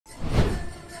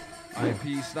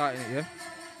IP starting it, yeah?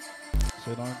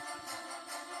 Sit on.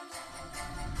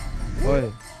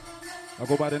 Oi. I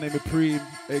go by the name of Preme,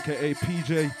 aka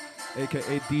PJ,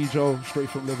 aka DJ, straight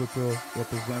from Liverpool,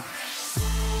 represent.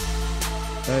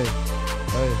 Hey,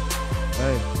 hey,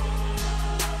 hey.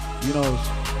 You knows,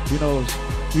 you knows,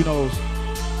 you knows,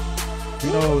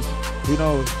 you knows, you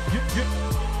knows.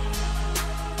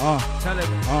 Tell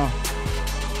him.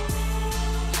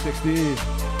 16.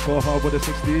 Go hard with a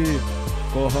 16.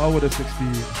 Go hard with a 16.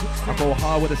 I go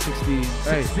hard with a 16.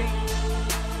 Hey.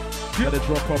 Let it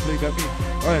drop properly, get me.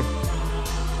 Hey.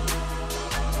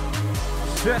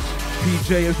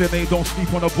 PJ is the name, don't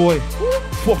sleep on a boy.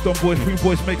 Fuck them boys, Preme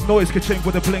boys make noise. Kaching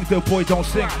with a blink, the boy don't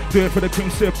sing. Do it for the cream,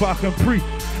 sit back and pre.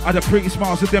 And the pretty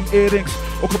smiles of them earrings.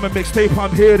 Or come and mixtape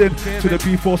I'm hearing. To the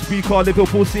B4 speaker,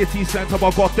 Liverpool City Centre,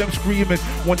 I got them screaming.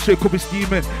 One chick could be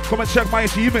steaming. Come and check my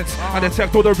achievements. And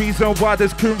detect all the reason why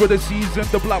there's cream with the season.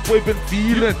 The black boy been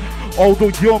feeling. Although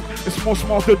young, it's more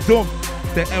smart than dumb.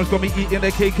 The M's got me eating the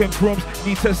cake and crumbs.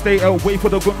 Need to stay away for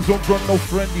the guns, don't run no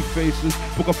friendly faces.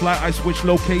 Book a flight, I switch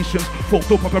locations.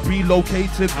 Fucked up, I'm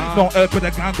relocated. Not up with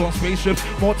the gang on spaceships.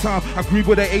 More time, I agree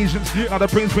with the Asians. Now the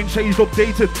brain's been changed,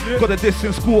 updated. Got a diss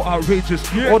in school, outrageous.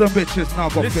 All the bitches now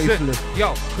got faceless.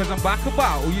 Yo, cause I'm back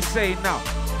about what you saying now.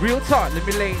 Real talk, let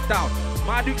me lay it down.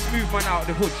 My Duke's smooth man out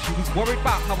the hood. She was worried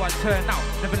about how I turn out.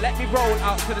 Never let me roll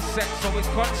out to the set, so it's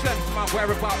concerned for my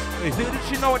whereabouts. Little did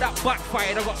she know that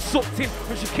backfired. I got sucked in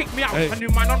when she kicked me out. A new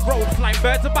man on road, flying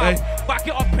birds about. Back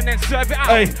it up and then serve it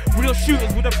out. Real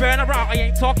shooters with a burner out. I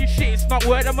ain't talking shit, it's not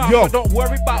word of mouth. But don't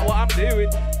worry about what I'm doing.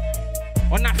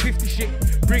 On that 50 shit,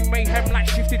 bring mayhem like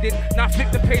shifted in. Now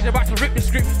flip the page, about to rip the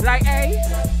script. Like, hey,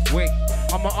 wait,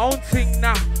 I'm my own thing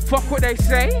now. Fuck what they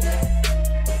say.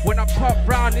 When I pop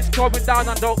round, it's going down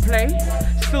and don't play.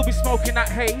 Still be smoking that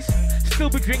haze. Still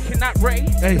be drinking that Ray.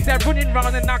 If they're running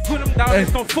round and I gun them down,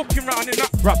 there's no fucking round in that.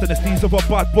 Wrapped in the steez of a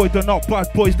bad boy, they're not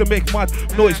bad boys, they make mad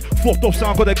noise. Fucked up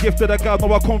sound, got a gift to the gal.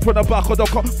 Now I come from the back of the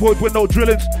convoy with no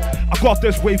drillings. I got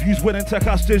this wave, who's winning, tech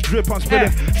ass this drip and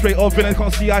spilling. Straight up villain,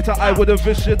 can't see eye to eye with a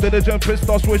vision. Diligent pissed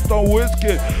off, switched on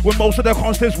whiskey. With most of their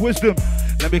constant wisdom.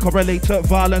 Let me correlate to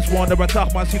violence, one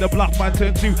attack man, see the black man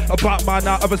turn to a Batman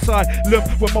out of a side. Look,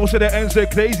 when most of the ends are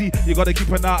crazy, you gotta keep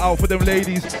an eye out for them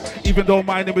ladies. Even though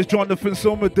my name is Jonathan,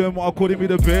 some of them are calling me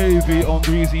the baby on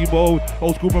greasy mode.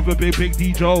 Old school from the big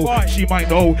DJ. She might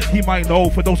know, he might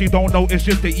know. For those who don't know, it's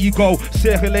just the ego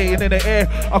circulating in the air.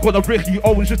 I got a Ricky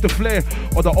Owens, just a flare.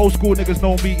 Or the old school niggas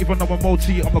know me, even though I'm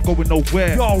OT, I'm not going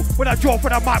nowhere. Yo, when I draw for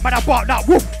the mic, man, I bark that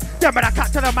woof. Then when I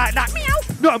catch to the mic like meow.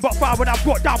 Nothing but fire when I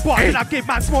brought down bars and I give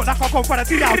man smoke like I come from the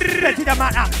sea out. Plenty the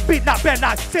man out, beat that bend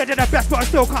like say they're the best but I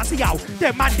still can't see out.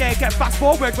 Then man there get fast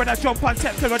forward when I jump on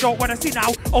set cause I don't wanna see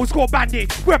now. Old school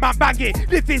bandit, where man bang it.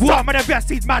 Live is some of the best,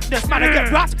 he's madness, man I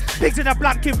get rats. Pigs in a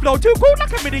blanket flow too cool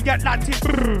like a mini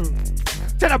Atlantic.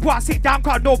 Tell a boy sit down,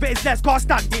 can't know it's less, can't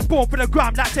stand it. Born for the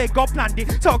ground, like say God planned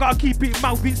it. So I gotta keep it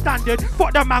mouth beat standard.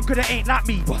 Fuck the man, cause it ain't like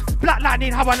me. Black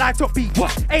lightning, how I light up beat.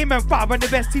 Aim and fire when the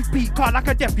best teeth beat. Can't like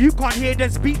a deaf, you can't hear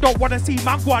them speak. Don't wanna see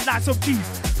man go on like some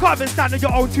cheese. Can't even stand on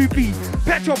your own 2 feet.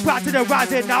 Petrol price to the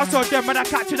rising now, so them when I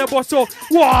catch the boss, so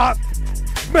what?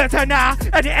 Murder now,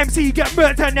 and the MC get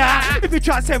murder now. If you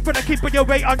try to send for the keep on your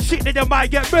way on shit, then you might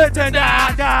get murder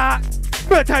now.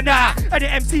 Murder now, and the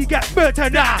MC get murder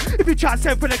now. If you try to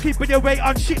send for the keep on your way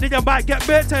on shit, then you might get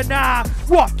murder now.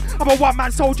 What? I'm a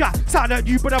one-man soldier, silent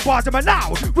you, but the bars are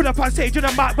loud. Run up on stage on the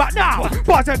mic right now.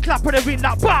 Bars and clap on the ring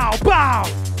like bow, bow.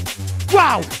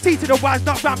 Wow, T to the Y's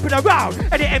not ramping around.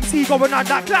 And the MC going on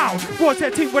that clown. What's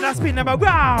that thing when I spin them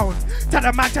around? Tell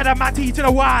the man, T to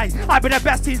the Y. I've been the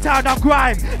best in town on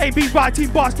grime. Ain't been writing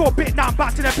bars for a bit, now I'm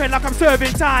back to the pen like I'm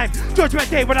serving time. Judgment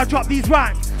day when I drop these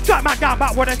rhymes. Shut man down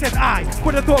back when I says I.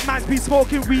 Would have thought man's be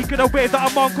smoking weed in a way that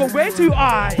I'm on go way too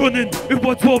high. Running, it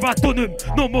was war, I done him.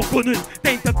 No more gunning.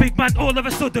 They ain't the big man all of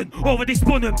a sudden. Already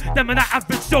spun him. Them and that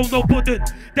average show no pudding.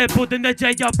 They're pudding, the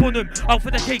J, I bun him. Out for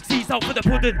the cake, Ceeze, out for the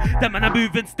pudding. Them and I'm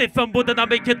moving stiff and wooden. I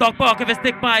make your dog bark if a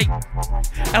stick bite.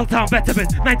 L-Town veteran,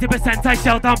 90% I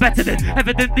shell down better than.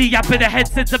 Evidently I've been ahead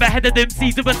since I'm ahead of them.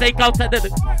 Season will take out 10 of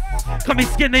them. Come in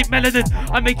skin ain't melanin.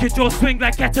 I make your jaw swing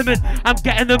like ketamine. I'm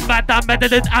getting them mad, I'm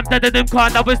meddling. I'm dead in them car,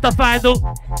 now it's the final.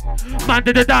 Man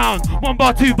did it down. 1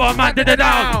 bar, 2 bar, man did it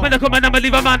down. When I come in, I'ma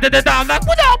leave a man did it down. Like,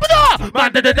 what?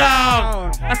 Man did it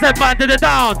down. I said man did it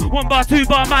down. 1 bar, 2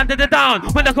 bar, man did it down.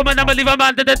 When I come in, I'ma leave a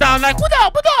man did it down. Like,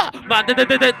 what? Man did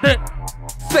it.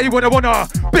 say what I wanna.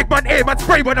 Big man aim and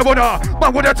spray when I wanna.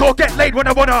 Man wanna talk, get laid when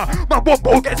I wanna. Man want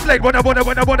ball, get slayed when I wanna.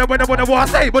 When I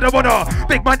say what I wanna.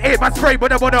 Big man aim and spray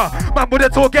when I wanna. Man wanna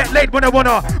talk, get laid when I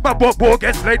wanna. Man want ball,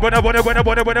 get slayed when I wanna. When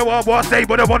I say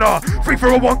what I wanna. 3 for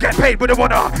a 1, get paid when I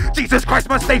wanna. Jesus Christ,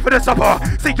 man, stay for the supper.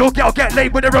 See your girl get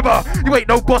laid with a rubber. You ain't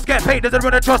no boss, get paid, doesn't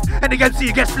run a trust. And the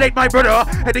MC get slayed, my brother.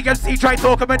 And the MC try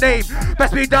talking my name.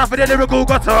 Best be down for the lyrical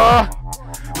gutter.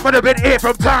 Man, I've been here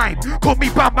from time. Call me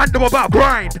bad man, know about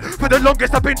grind. For the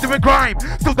longest I've been doing grime.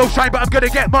 Still don't shine, but I'm gonna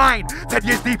get mine. 10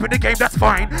 years deep in the game, that's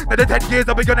fine. Another 10 years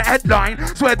I'll be gonna headline.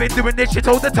 So I've been doing this shit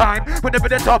all the time. When I'm at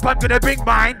the top, I'm gonna bring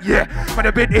mine. Yeah, man,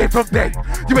 I've been here from day.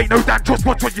 You ain't no damn trust,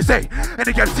 watch what you say. And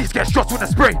the MCs get shots with a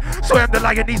spray. So I'm the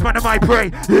lion, these man of my prey.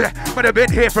 Yeah, man, I've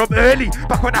been here from early.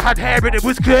 Back when I had hair and it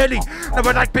was curly. Now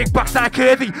I like big backs that are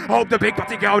curvy. I hope the big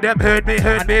butty girl them heard me.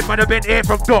 Man, I've been here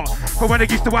from dot. But when I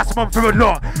used to ask mum for a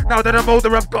lot. Now that I'm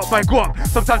older, I've got my guap.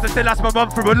 Sometimes I still ask my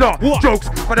mum for a lot. What? Jokes,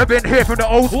 but I've been here from the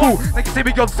old school. They can see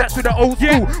me on sets with the old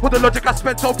school. All the logic I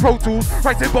spent on Pro Tools.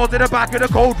 Writing balls in the back of the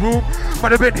cold room.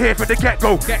 But I've been here from the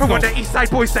get-go. And when the East Side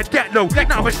boys said get low.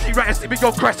 Now I'm a street writer, see me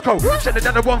on Cresco. Should've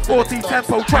done a 140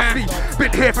 tempo, trust me.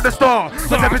 Been here from the start.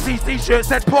 When Liberty's t-shirt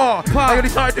said par. I only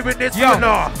started doing this for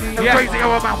now. Crazy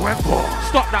how a man went for.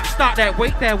 Stop that, start there,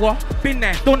 wait there, what? Been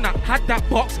there, done that, had that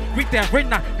box. Read there, ring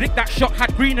that, lick that shot.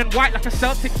 Had green and white like a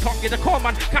Celtic top. Yeah, the call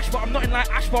man, cash, but I'm not in like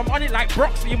Ash, but I'm on it like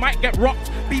Brock, so you might get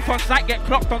rocked. Beef on sight, get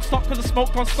clocked. Don't stop cause the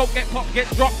smoke on scope, get popped, get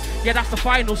dropped. Yeah, that's the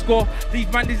final score.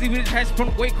 Leave man dizzy with his head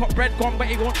front, wake up, bread gone, but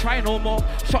he won't try no more.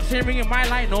 Shots here ringing my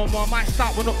line no more. Might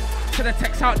start one up, to the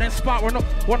text out, then spark one up.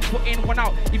 1 foot in, 1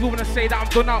 out. If you wanna say that I'm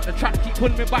done out, the track keep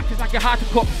pulling me back, it's like you're hard to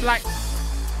cut. It's like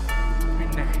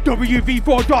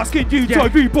WV4 dark skin dude, yeah.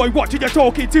 Boy, what you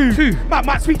talking to?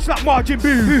 My speech like Margin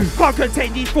Boo. Can't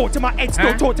contain these thoughts in my head,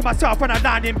 still talk to myself when I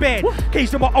land in bed.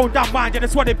 Cage to my own damn mind, and I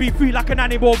just wanna be free like an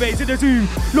animal raised in the zoo.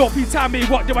 Lord, please tell me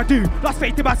what do I do? Lost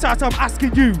faith in myself, so I'm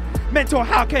asking you. Mental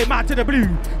health came out to the blue.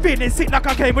 Feeling sick like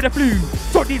I came with the flu.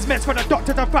 Took these meds for the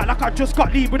doctors and felt like I just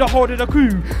got leave with a hold of the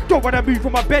crew. Don't wanna move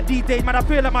from my bed these days, man, I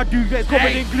feel like my duvet's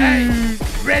covered in glue.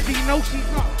 Ready, no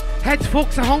she's not. Heads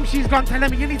fucks at home, she's gone.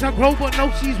 Telling me you need to grow, but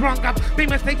no, she's wrong. I've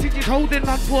made mistakes and she's holding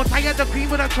on for. I had the cream,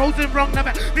 but I chosen wrong.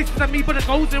 Never listen to me, but it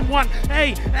goes in one.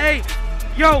 Hey,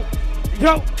 yo.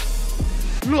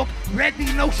 Look,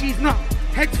 ready, no, she's not.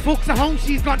 Heads fucks at home,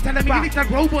 she's gone. Telling me you need to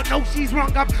grow, but no, she's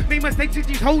wrong. I've made mistakes and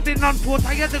she's holding on for.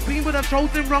 I had the cream, but I've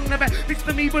chosen wrong. Never listen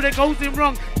to me, but it goes in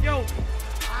wrong. Yo.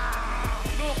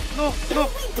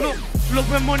 Look,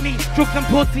 with money, drugs and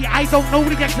pussy, I don't know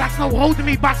the exact, no holding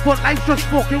me back, but life's just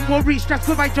fucking worry. Stress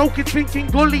with my joke is thinking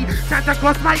gully. Santa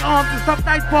across my arms and stuff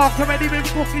that bark, already been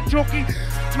fucking joking.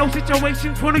 No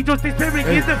situation's funny, just this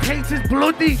period, the pace is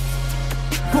bloody.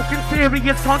 Fucking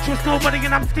serious, can't trust nobody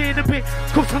and I'm scared a bit.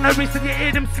 Cuffs on the wrist and you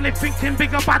hear them slip, thinking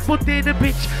bigger bad but they're the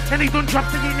bitch. And he done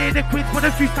drops and you near the quit, but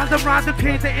if you stand around the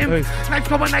clear to him. Life's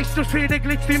going nice, just fear the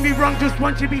glitch, do me wrong, just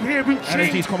want you to be hearing shit.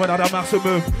 Energy's coming out of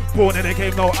maximum, born in the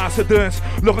game, no accidents.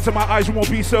 Look into my eyes, you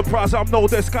won't be surprised, I'm no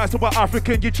disguise to my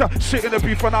African. You chat shit in the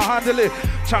beef when I handle it.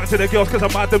 Chatting to the girls cause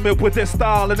I'm at the milk with this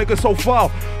style. A nigga so foul,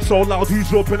 so loud,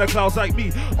 who's up in the clouds like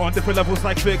me. On different levels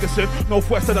like Ferguson,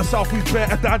 northwest to the south, who's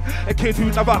better than a kid who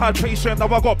never had patience. Now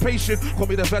I got patience, call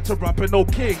me the veteran but no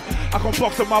king. I can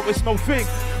box them out, it's no thing.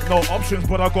 No options,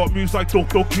 but I got moves like dog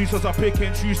goose as I pick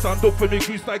and choose. Stand up for me,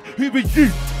 goose like who are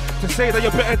you to say that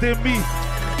you're better than me?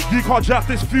 You can't draft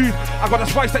this food. I got a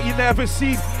spice that you never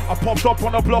seen. I popped up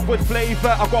on the block with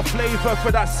flavor. I got flavor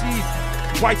for that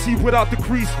seed. White tee without the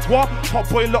crease. What? Top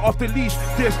boy, let off the leash.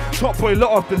 This top boy, let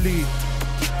off the leash.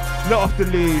 Let off the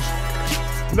leash.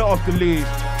 Let off the leash.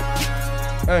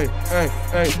 Hey,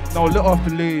 no, let off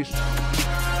the leash.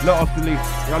 Let off the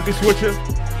leash. Y'all be switching.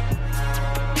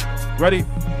 Ready?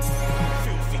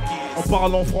 On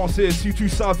parle en français, si tu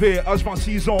savais, âge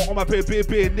 26 ans, on m'appelle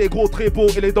bébé, négro très beau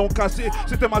et les dents cassées,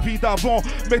 c'était ma vie d'avant,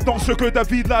 maintenant ce que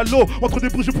David Lalo, entre des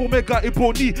bouges pour mes gars et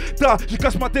Bonita, je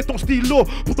casse ma tête en stylo,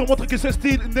 pour te montrer que ce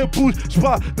style ne bouge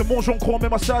pas, de mon joncron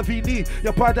même à Savini,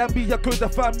 y'a pas d'amis, y'a que de la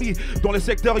famille, dans les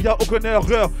secteurs y'a aucune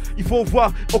erreur, il faut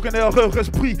voir, aucune erreur,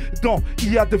 esprit, dans,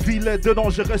 il y a de vilains dedans,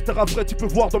 je resterai vrai, tu peux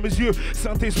voir dans mes yeux,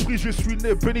 Saint-Esprit, je suis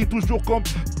né, béni toujours comme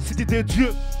si t'étais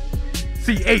Dieu.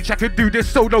 CH, I can do this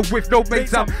solo with no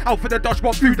mates. I'm out for the Dutch,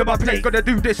 what food on my plate. Gonna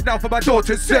do this now for my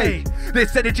daughter's sake.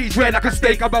 This energy's red like a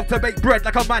steak. I'm out to make bread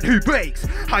like a man who bakes.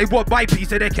 I want my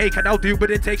piece of the cake and I'll do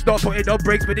what it takes. Not putting on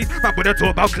breaks, but these man wanna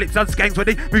talk about clips and skanks when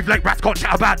they move like rats, can't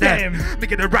chat about them.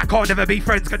 Making a rat can't never be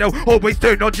friends, cause they'll always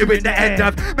turn on you in the end.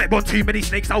 I've met one too many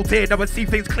snakes out here. Now I see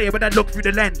things clear when I look through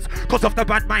the lens. Cause off the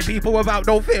bad mind people without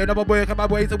no fear. Now I'm working my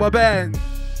way to a bend.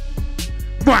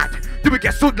 Mad, Do it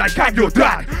get stood like I'm your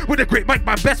dad? With a great mic,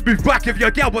 man, best move back. If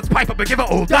your girl wants pipe up and give it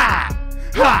all that.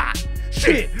 Ha!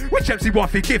 Shit! Which MC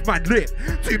want to give man lip?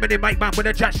 Too many mic man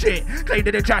wanna chat shit. Claim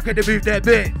that they track and they move their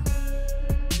bit.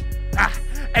 Ah!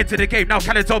 Enter the game now,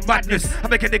 Callum's on madness. I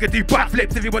make a nigga do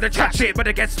backflips if you wanna chat shit, but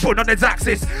it gets spun on his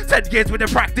axis. 10 years with the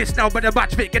practice now, but the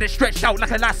match fit get it stretched out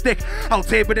like elastic. Out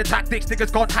here with the tactics,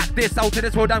 niggas can't hack this. Out in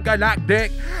this world, I'm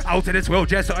galactic. Out in this world,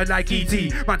 just something like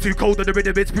E.T. Man, too cold on the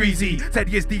rhythm, it's breezy. 10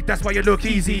 years deep, that's why you look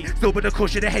easy. Still with the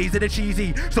cushion, the haze and the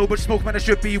cheesy. So much smoke, man, I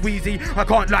should be wheezy. I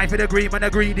can't lie for the green, man, I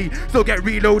greedy. Still get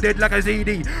reloaded like a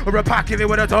ZD. Or a pack if it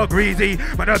wanna talk greasy.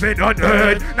 Man, I've been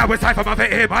unheard. Now it's time for my to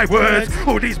hear my words.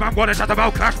 All these man wanna chat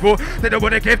about Clash, bro. They don't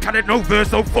wanna give Talent no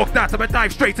verse, so fuck that, I'ma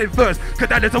dive straight in first. Cause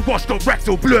that is a washed up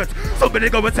rectal blurt.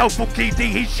 Somebody go and tell Funky D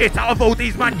he's shit. Out of all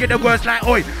these man get the worst like,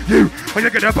 oi, you, are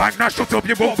you gonna bang? Now shut up,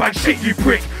 you won't bang shit, you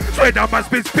prick. Swear down man's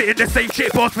been spitting the same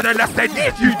shit boss for the last 10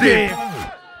 years, you did.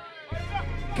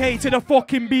 K to the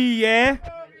fucking B, yeah?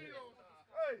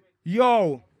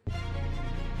 Yo.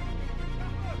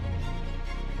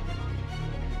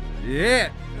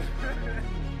 Yeah.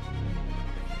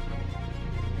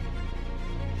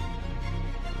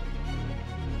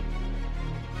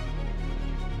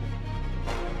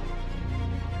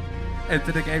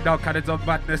 Enter the game now, cannons on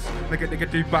madness. Nigga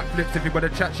do backflips if you wanna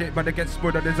chat shit, man, get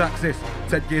spun on his axis.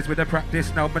 10 years with the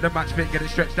practice, now man, the match fit, get it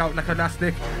stretched out like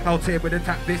elastic. Out here with the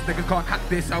tactics, niggas can't hack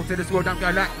this. Out in this world, I'm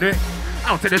galactic.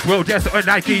 Out in this world, yes, something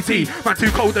like E.T. Man, too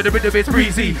cold and the rhythm is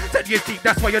breezy. 10 years deep,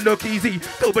 that's why you look easy.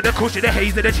 Still with the cushion, the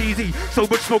haze and the cheesy. So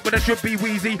much smoke, man, I should be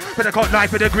wheezy. But I can't lie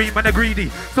for the green, man, I greedy.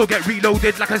 Still get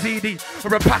reloaded like a ZD.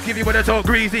 Or a pack if you wanna talk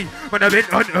greasy. Man, I've been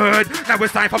unheard. Now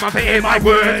it's time for my to hear my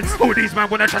words. All these man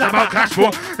wanna chat about Clash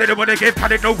War. They don't wanna give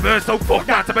Talent no verse, so fuck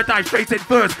that, I'ma dive straight in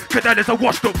first. Cause that is a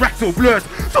washed up rectal blurs.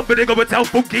 Somebody go and tell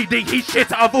Funky D he's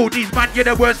shit. Out of all these man, you're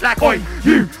the worst like, oi,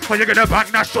 you, are you gonna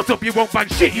bang? Now shut up, you won't bang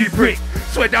shit, you prick.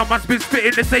 Swear down man's been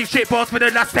spitting the same shit bars for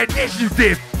the last 10 years, you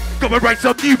did. Go and write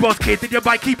some new bars, kid, and you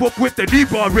might keep up with the new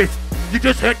bar risk. You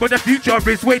just heard what the future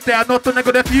is. Wait there, not on, I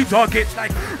got a few targets.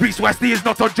 Like Reese Wesley is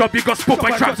not on job. You got spun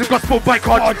by traps, you got spun by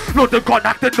cards. London can't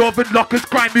act the Northern Lockers.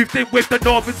 Crime moved in with the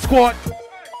Northern Squad.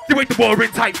 You ain't the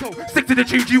warring type, so stick to the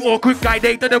tune, you awkward guy.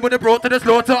 They don't wanna brought to the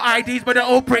slaughter IDs, but they're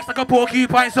all pricks like a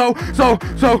porcupine. So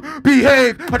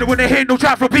behave. I don't wanna hear no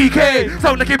chat from PK.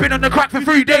 Sound like you've been on the crack for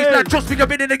 3 days. Like trust me, I've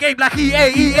been in the game like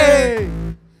EA.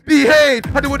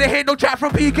 Behave. I don't wanna hear no chat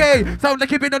from PK. Sound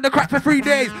like you've been on the crack for 3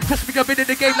 days. Trust me, I've been in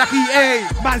the game like EA.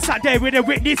 Man sat there with a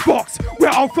witness box. Where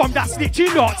I'm from, that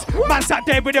snitching lot. Man sat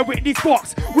there with a witness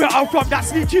box. Where I'm from, that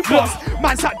snitching boss.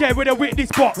 Man sat there with a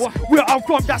witness box. Where I'm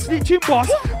from, that snitching boss.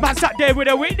 Man sat there with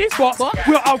a witness box.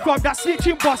 Where I'm from, that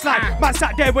snitching boss. Like man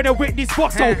sat there with a witness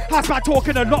box. So has man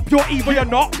talking a lot? You're evil, you're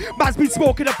not. Man's been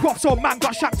smoking a prop, so man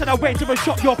got shacked on the way to the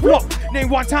shop. Your flop. Name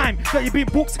one time that you've been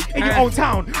booked in your own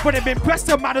town. When they've been pressed,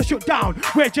 a man shut down.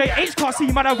 Where Jrch can't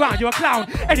see man around, you're a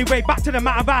clown. Anyway, back to the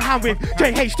matter of our hand with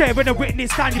Jrch there when the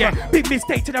witness stand. Big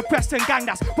mistake to the Preston gang,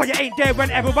 that's why you ain't there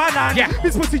whenever I land.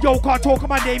 This pussy yo can't talk on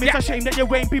my name. It's a shame that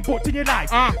you ain't been booked in your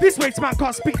life. This waste man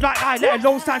can't speak like I, let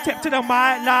alone stand tip to the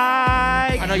mic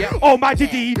like. Oh my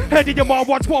diddy, heard in your mom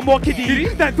wants one more kiddie.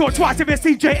 Then thought twice if you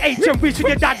see Jrch and wishing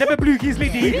your dad never blew his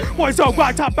liddy. Boys all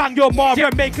right up, bang your mom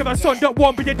and make him a son that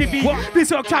won't be a divvy.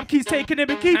 This little champ keeps taking him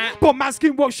a key, but man's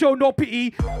skin won't show no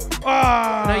pity.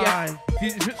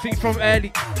 See from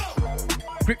early.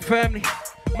 Grip firmly.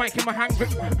 Mic in my hand grip.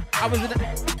 I was in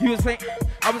it. He was playing.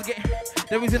 I was getting.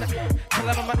 There was in it. Tell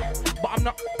him I'm man, but I'm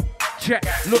not. Check.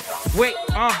 Look. Wait.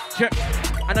 Check.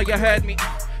 I know you heard me.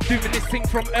 Doing this thing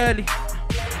from early.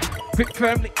 Grip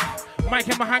firmly. Mic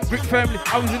in my hand, grip firmly.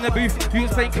 I was in the booth, he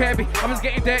was playing Kirby. I was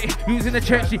getting dirty, he was in the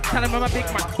church. Tell him I'm a big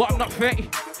man, but I'm not 30.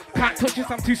 Can't touch this,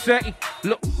 I'm too sturdy.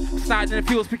 Look, started in the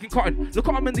fields picking cotton. Look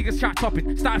at all my niggas chat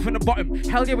topping. Started from the bottom.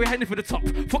 Hell yeah, we're heading for the top.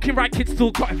 Fucking right kids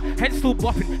still cutting. Head still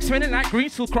bopping. Smelling like green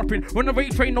still cropping. Run the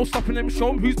rate train, no stopping them. Show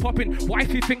them who's popping.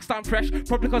 Wifey thinks I'm fresh.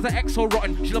 Probably because the ex so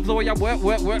rotten. She loves the way I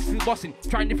work, still bossing.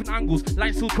 Trying different angles,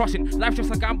 lines still crossing. Life's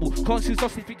just a gamble. Can't see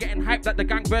stuff if you're getting hyped that the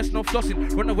gang burst, no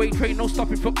flossing. Run away train, no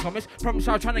stopping. Fuck Thomas. Promise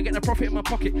I was trying to get the profit in my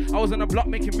pocket. I was on the block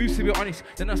making moves to be honest.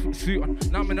 Then I put suit on.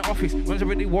 Now I'm in the office. One's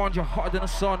already warned you, hotter than a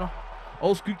sauna.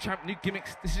 Old school champ, new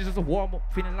gimmicks. This is just a warm up.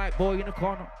 Feeling like boy in the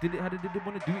corner. Did it? How did they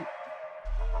want to do it?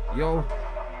 Yo.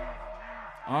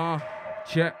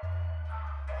 Check.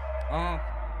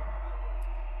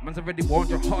 Man's already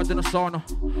warned you, harder than a sauna.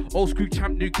 Old school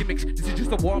champ, new gimmicks. This is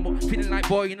just a warm up. Feeling like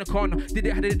boy in the corner. Did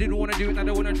it how they didn't want to do it. Now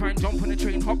they want to try and jump on the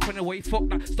train, hop on the way. Fuck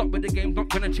that. Stop with the game, not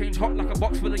gonna change. Hot like a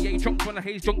box full of yay. Drunk from the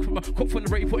haze, drunk from a cup from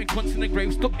the rave. Putting cunts in the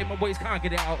grave. Stuck in my ways, can't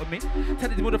get it out of me. Tell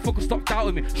these motherfuckers stop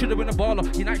doubting me. Should have been a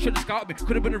baller. Unite should have scouted me.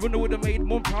 Could have been a runner, would have made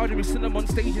more proud of me. Still I'm on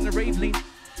stage in the rave lean.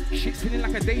 Shit feeling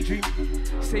like a daydream.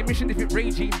 Same mission, different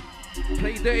regime.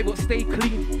 Play dirty but stay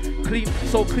clean. Clean,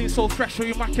 so fresh, so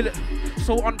immaculate.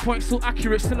 So on point, so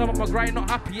accurate. Still I'm on my grind, not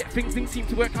happy yet. Things didn't seem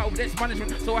to work out with this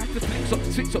management. So I had to flip up,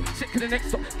 switch up, sit to the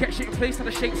next up. Get shit in place and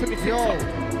the shakes and me tips up.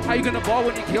 How you gonna ball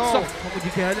when you kicks off? What would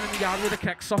you get in the yard with a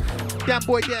kecks off? Damn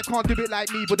boy, yeah, can't do it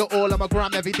like me, but they're all on my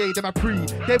gram every day, them a pre.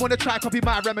 They wanna try copy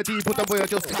my remedy, but the boy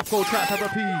just tap, go trap, have a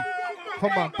pee.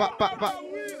 Come on, back.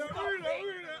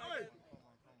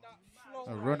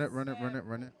 Run it.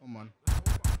 Come on.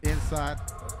 Inside.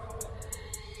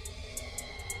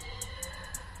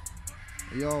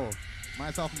 Yo,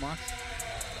 myself, Macz.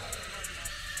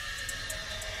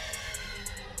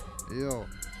 Yo.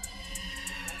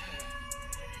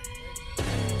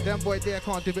 Them boy there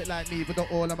can't do it like me, but they're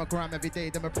all on my gram every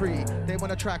day, them a pre. They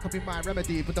wanna try copy my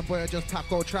remedy, but them boy just tap,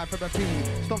 go trap for a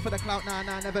pee. Stomp for the clout, nah,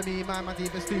 never me. My man's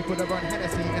even stupid to run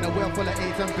Hennessy in a world full of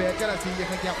AIDS and beer jealousy. You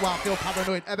can get wild, feel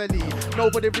paranoid, ever leave.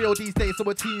 Nobody real these days, so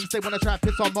we're teams. They wanna try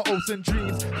piss on my hopes and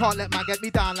dreams. Can't let man get me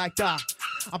down like that.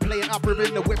 I'm playing up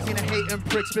in the whip, seen a hating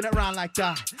prick spin it around like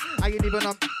that. I ain't even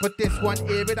on, but this one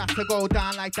here, it has to go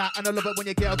down like that. And I love it when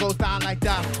your girl goes down like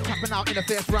that. Tapping out in the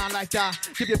first round like that.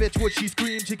 Give your bitch wood, she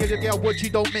screams. She give your girl wood, she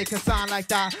don't make a sound like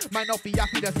that. Might not be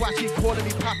happy, that's why she's calling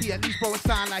me pappy. At least throw a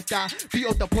sound like that. Beat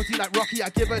up the pussy like Rocky, I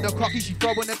give her the cocky, she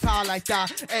throwing the towel like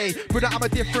that. Hey, brother, I'm a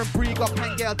different breed. Got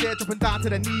pen girl there, dropping down to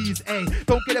the knees. Hey,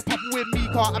 don't get it popping with me,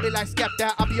 car. I be like Skep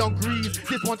there, I be on grease.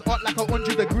 This one's hot like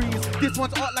 100 degrees. This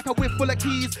one's hot like a whip full of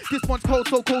keys. This one's cold,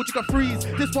 so cold you can freeze.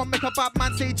 This one make a bad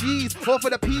man say G's. All for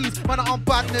the peas, man are on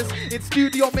badness. In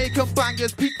studio making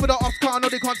bangers. Peak for the Oscar, no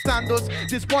they can't stand us.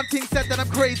 This one thing said that I'm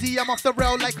crazy. I'm off the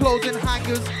rail like closing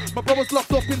hangers. My bro was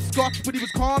locked up in Scotch, but he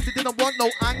was calm. They didn't want no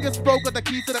anger. Bro got the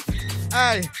keys to the...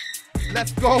 Hey.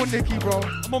 Let's go, Nicky, bro.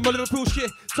 I'm on my Liverpool shit.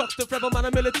 Talks to forever, man,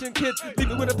 a militant kid. Leave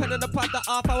me with a pen and a pad that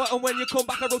half hour. And when you come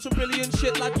back, I wrote some brilliant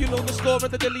shit. Like you know the score of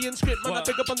the Dillian script. Man, I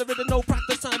pick up on the rhythm, no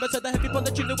practice time. I said the heavy on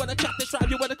the chin when I chat this rhyme.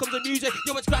 You when it comes to music,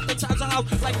 yo, it's cracking times are out.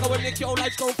 Like how I Nick, yo,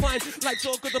 life's going fine. Life's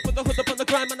all good, I put the hood up on the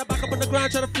grind. Man, I back up on the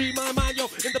ground, trying to free my mind,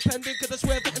 yo. Independent, cause I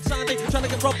swear getting Sunday. Trying to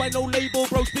get robbed by no label,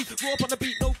 bro. Speak, grew up on the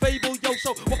beat, no fable, yo.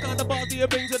 So what kind of bars do you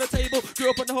bring to the table?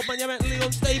 Grew up on the hub, man, you're mentally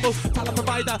unstable. Talent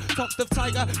provider, talks of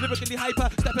tiger, lyrically hyper,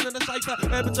 stepping in the cypher,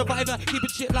 urban survivor,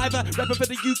 keeping shit liver, rapping for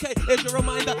the UK, here's your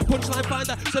reminder, punchline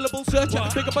finder, syllable searcher,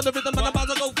 big up on the rhythm, man, I'm about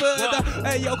to go further.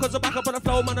 Hey yo, cause I'm back up on the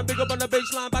flow, man, I'm big up on the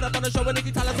baseline, bad up on the show, and Nicky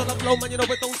Talent on the flow, man, you know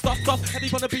it don't stop, heavy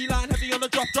on the beeline, heavy on the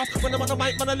drop, when I'm on the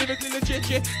mic, man, I'm lyrically legit,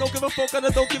 shit, don't give a fuck and I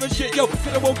don't give a shit, yo,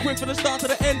 till I won't quit from the start to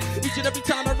the end, each and every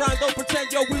time I rhyme, don't pretend,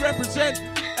 yo, we represent,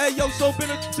 hey yo, so been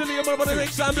a Silliam, I'm on the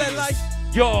mix, I'm blend like,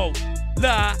 yo.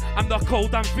 Nah, I'm not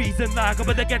cold, I'm freezing, nah.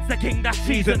 Going against the king that's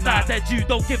treason, nah. Said you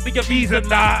don't give me a reason,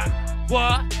 nah.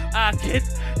 What? Kid,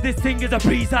 this thing is a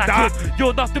breeze, kid.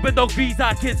 You're not doing no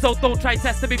visa, kid, so don't try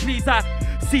testing me, please,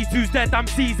 C2's dead, I'm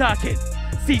Ceeze, kid.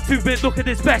 C2 been looking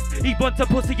his best. He wants a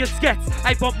pussy and skets.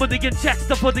 I want money and checks,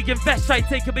 the money and vest. Try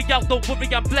taking me out, don't worry,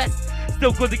 I'm blessed.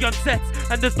 Still good on sets,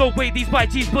 and there's no way these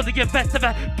YG's money and vest of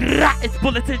a it's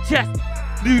bullet in chest.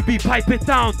 Newbie, pipe it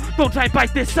down, don't try and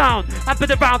bite this sound. I've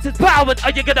been around since power,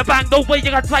 are you gonna bang? No way you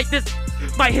gonna fight this.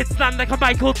 My hits land like a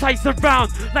Michael Tyson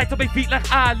round. Light on my feet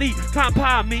like Ali, can't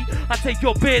power me. I take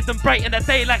your beard and brighten the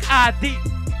day like ID.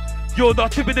 You're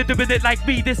not doing it like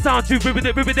me. This sounds you ruin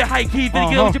it high key.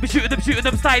 Videos, you be shooting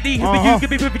them slightly. You give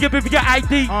me your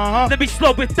ID. Let me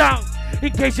slow it down.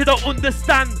 In case you don't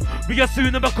understand, we are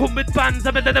soon I'ma come with bands.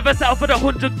 I'm gonna never settle for the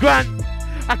 100 grand.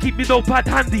 I keep me notepad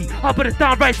handy, I'll put it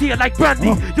down right here like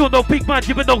brandy. You're no big man,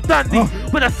 you're no dandy.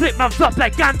 When I flip my up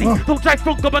like Gandhi, don't try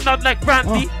front coming on like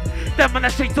Randy. Then when I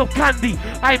shake up candy,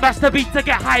 I mash the beat to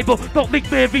get high, but don't make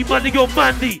Mary money or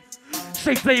Mandy.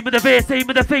 Straight flame in the base, aim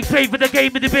in the fake, pay for the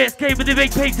game in the base, game in the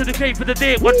ring, pay to the grave for the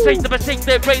day. One shake, never shake,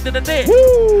 they're rain in the day.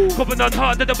 Coming on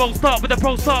hard, and the most start with the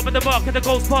pro start with the mark and the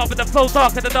gold spot with the flow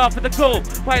dark and the dark for the goal.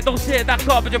 Why don't share that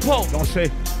garbage and pole? Don't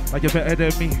say like you're better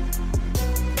than me.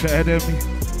 Better than me.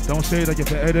 Don't say that you're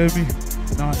better than me.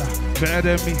 Nah,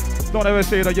 better than me. Don't ever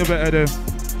say that you're better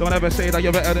than. Don't ever say that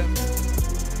you're better than.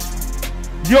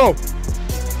 Yo!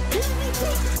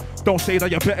 Don't say that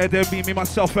you're better than me. Me,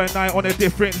 myself, and I on a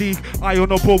different league. I on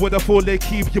the ball with a full leg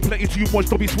keep. You play too much,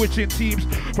 don't be switching teams.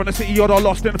 From the city, you're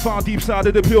lost and found deep side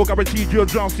of the pill. Guaranteed you'll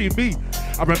drown. See me.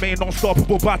 I remain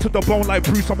unstoppable, bad to the bone like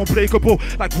Bruce, I'm unbreakable.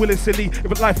 Like Willis Silly,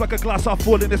 if life like a glass I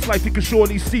fall in this life, you can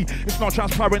surely see. It's not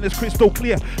transparent, it's crystal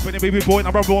clear. When a baby boy,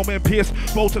 I'm a Roman Pierce.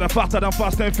 Bow to the fact that I'm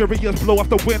fast and furious. Blow off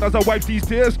the wind as I wipe these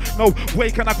tears. No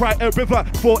way can I cry a river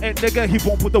for a nigga, he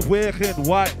won't put the work in.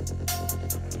 Why?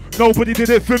 Nobody did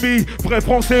it for me. Vrai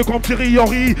français comme Thierry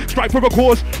Henry. Strike for a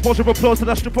cause. Pause of applause till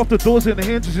I strip off the doors and the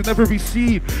hinges you never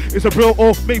receive. Is it real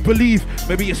or make believe?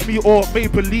 Maybe it's me or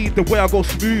make believe the way I go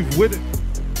smooth with it.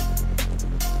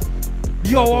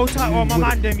 Yo, old type on my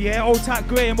man them, yeah. Old type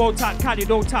Graham, old type Khvlid,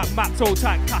 old type Macz, old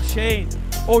type Cashane,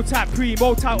 old type Preme,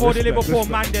 old type all the Liverpool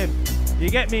man them. You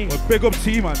get me? Well, big up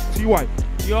T man, TyTy.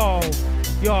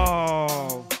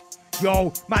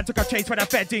 Yo, man took a chase when I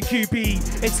fed in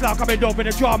QB. It's like I'm in love with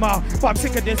the drama, but I'm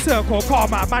sick of this circle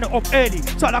karma. Man up early,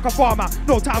 sound like a farmer.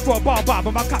 No time for a bar,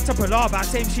 but my cat's a palaver.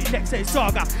 Same shit next day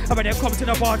saga. And when they come to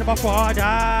the bar to my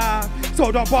father,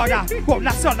 so don't bother. Won't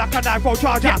last sound like a 9-volt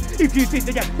charger. If you think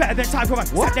that you're better than time for a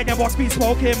set, then you must be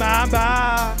smoking,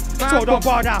 mamba. So don't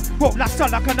bother. Won't last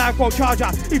sound like a 9-volt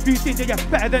charger. If you think that you're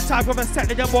better than time for a set,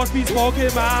 then you must be smoking,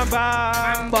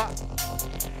 mamba.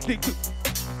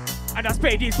 And I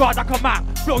spray these bars like a map.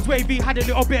 Flows wavy, had a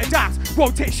little bit of dash.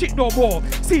 Won't take shit no more.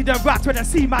 See them rats when I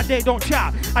see man, they don't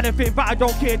chat. And they think that I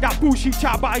don't care that bullshit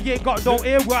chat, but I ain't got no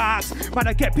earwax. Man,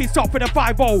 I get pissed off in a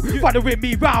 5-0. Following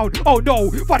me round, oh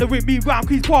no. Following me round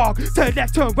Queen's Park. Turn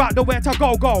left, turn right, nowhere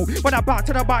to go. When I bounce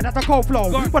to the mic, that's a cold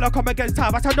flow. When I come against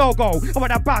time, that's a no-go. And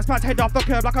when I bounce, man's head off the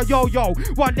curb like a yo-yo.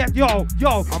 One left, yo.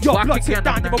 Blood sit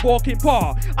down, never walking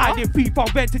par. I did free from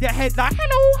vent to your head like,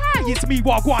 hello, hi. It's me,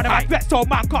 walk on, and my best so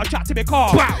man can't chat to me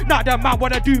car. Now the man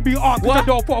wanna do me on, cause I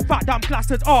know for a fact I'm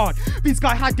classed as on. This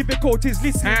guy had difficulties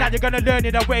listening, now you're gonna learn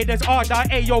in a way that's hard. Now,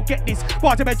 hey yo, get this.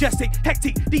 Bars are majestic,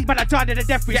 hectic. These men are done in the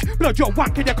death wish. Blood you're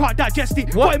wanking, you can't digest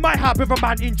it. What it might happen if a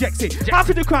man injects it? How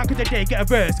could the crown could the day get a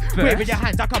verse? Waving your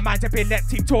hands like a man's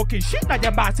epileptic, talking shit like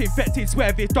your mouth's infected. Swear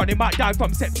if it's done, it might die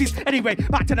from sepsis. Anyway,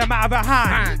 back to the matter of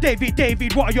hand.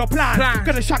 David, what are your plans?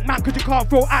 Gonna shank man cause you can't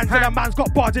throw hands, and a man's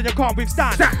got bars and you can't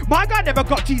withstand. My guy never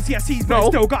got GCSEs, but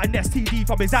still got an STD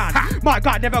from his hand. My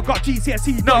guy never got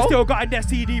GCSEs, but still got an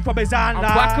STD from his hand. I'm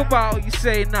back about what you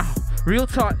say now. Real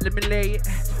talk, let me lay it.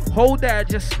 Hold there,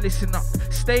 just listen up.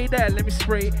 Stay there, let me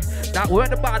spray it. That weren't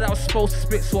the bar that I was supposed to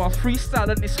spit, so I'll freestyle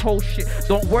on this whole shit.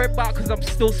 Don't worry about cause I'm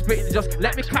still spitting, just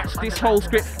let me catch this whole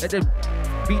script. Let the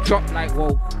beat drop like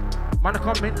whoa. Man I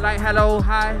come in like hello,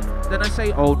 hi. Then I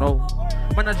say oh no.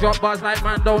 Man I drop bars like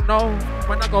man don't know.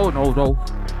 Man I go no though.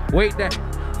 Wait there.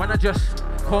 Man I just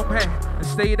come here and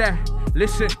stay there.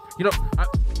 Listen, you know,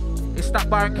 it's that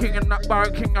Baron King and that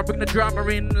Baron King. I bring the drama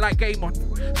in like game on.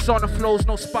 Sauna flows,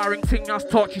 no sparring thing. I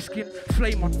torch your skin,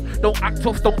 flame on. Don't act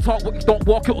tough, don't talk what you don't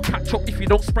walk. It'll catch up if you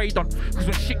don't spray done. Cause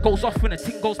when shit goes off, when a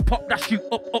thing goes pop, that's you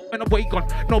up and away gone.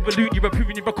 No balloon, you're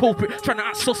approving you're a culprit. Trying to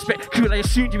act suspect. Cool, I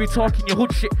assume you be talking your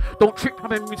hood shit. Don't trick,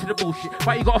 I'm into the bullshit.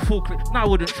 Why you got a full clip? Now I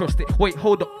wouldn't trust it. Wait,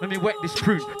 hold up, let me wet this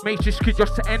prune. Matrix kid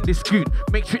just to end this goon.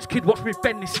 Matrix kid, watch me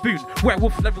bend this spoon.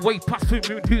 Werewolf level way past full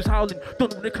moon. Who's howling? Done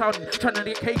with the clowning. Trying to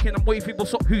get cake and I'm waving.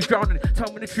 What's up? Who's drowning?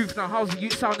 Tell me the truth now. How's the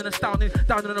youth sounding astounding?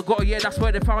 Down in the gutter, yeah, that's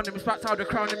where they found him. It's back how they're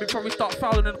crowning me. Probably start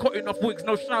fouling and cutting off wigs,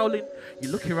 no shouting.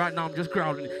 You're looking right now, I'm just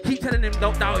growling. Keep telling him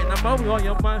don't doubt it. I'm only on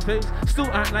your mind face. Still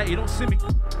act like you don't see me.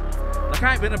 Like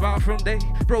I ain't been about from day.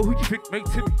 Bro, who do you think made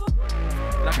to me?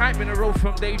 Like I ain't been a road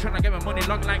from day trying to get my money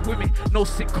long like with me. No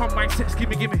sitcom mindsets,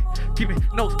 gimme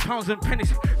notes, pounds and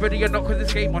pennies. Ready or not cause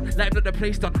this game on. Like blood the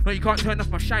place done. No you can't turn off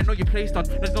my shine, no you placed on.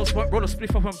 There's no spot, roll a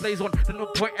spliff up and blaze on. There's no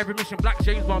point every mission, Black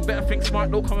James Bond. Better think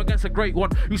smart, don't come against a great one.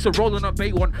 Used to roll on a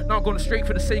bait one. Now I'm going straight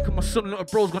for the sake of my son, little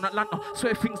bro's gone Atlanta.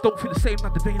 Swear things don't feel the same, now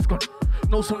the veins gone.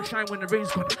 No sunshine when the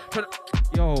rain's gone.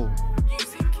 Yo.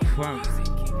 Wow.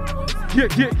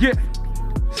 Yeah.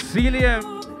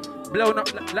 Silliam. Blown up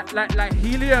like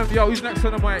helium. Yo, who's next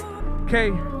on the mic?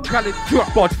 Khvlid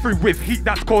CH. Bodge through with heat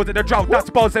that's causing a drought. That's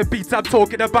bars and beats I'm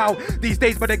talking about. These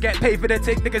days when they get paid for their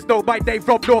tick, niggas know my name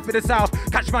from north to the south.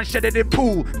 Catch man shedding in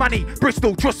Pool, Manny,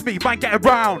 Bristol, trust me, man get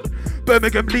around.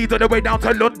 Birmingham lead on the way down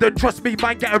to London, trust me,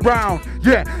 man get around.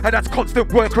 Yeah, and that's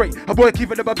constant work rate. I work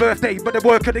even on my birthday, but the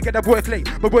work couldn't get a work late.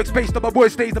 My work's based on my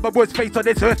worst days and my worst face on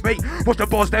this earth, mate. Watch the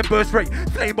bars then burst rate.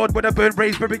 Flame on when I burn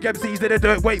rays, bring MCs in the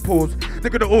dirt, wait, pause.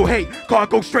 They're gonna all hate, can't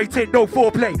go straight in, no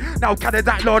foreplay. Now Canada's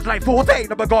that large like 14,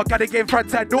 oh my god, gotta get in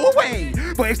front and Norway.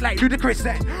 But it's like ludicrous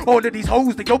then, all of these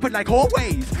holes, they open like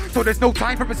hallways. So there's no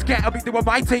time for a scat, I'll be doing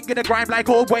my thing in the grime like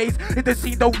always. In the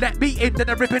scene, don't let me in, then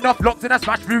I'm ripping off locks and I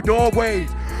smash through doorways.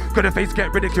 Gonna face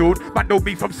get ridiculed. Man know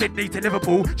me from Sydney to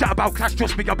Liverpool. Chat about clash,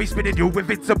 trust me, I'll be spinning you.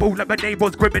 Invincible, like my name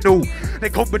was criminal. They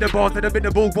come with the bars that are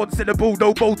minimal. One syllable,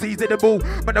 no bolties in the ball.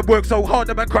 Man, I work so hard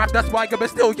on my craft, that's why I'm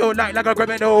still your night like a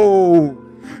criminal.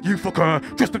 You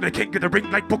fucker, just in the king of the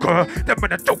ring like Booker. Them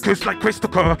men are jokers like Chris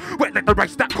Tucker. Wet like the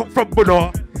rice that come from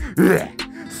Muller. Yeah.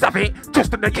 Savage,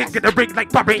 just in the king of the ring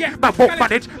like Barry. Man won't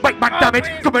manage, make man damage.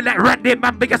 Come and let Randy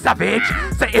man be a savage.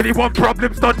 Say anyone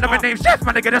problems done, now my name's Chef,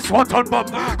 man I get a swanton bomb.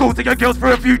 Go to your girls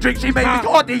for a few drinks, she made me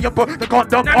hardy, you put the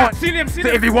condom on.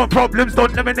 Say everyone problems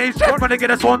done, now my name's Chef, man I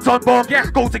get a swanton bomb.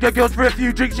 Go to your girls for a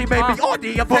few drinks, she made me hardy,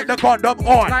 you put the condom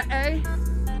on. Like, hey,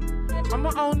 I'm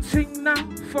my own thing now,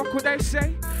 fuck what they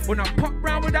say. When I pop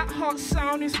round with that hot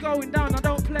sound, it's going down, I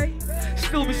don't play.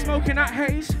 Still be smoking that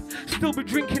haze, still be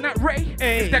drinking that Ray.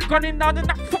 Hey. If they're gunning down, then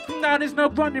that fucking down, there's no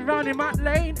running round in my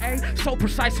lane. Hey. So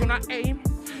precise when I aim,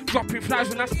 dropping flies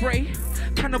when I spray.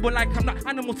 Cannibal like I'm not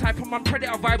animal type, I'm on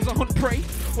predator vibes, I hunt prey.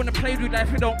 When I play with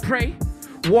life, I don't pray.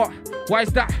 What? Why is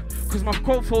that? Cause my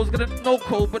cold flow's gonna no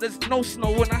cold, but there's no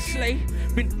snow when I slay.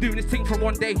 Been doing this thing for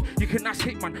one day, you can ask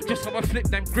Hitman. Just how I flip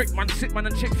them, grip man, sit man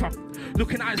and chick fam.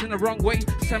 Looking at us in the wrong way,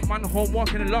 sent man home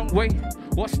walking a long way.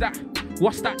 What's that?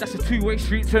 What's that? That's a two-way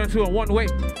street, turn to a one-way.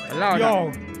 Allow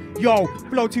that. Yo,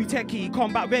 blow too techie,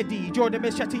 combat ready. Jordan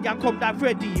Machete and come down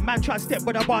ready. Man try step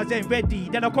but the bars ain't ready.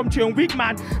 Then I come to a weak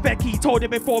man. Becky told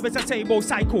him before it's the same old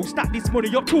cycle. Stack this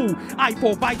money up too. I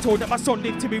for vital that my son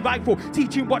lived to be rightful.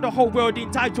 Teaching what the whole world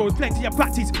entitles. Plenty of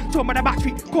practice. Show man a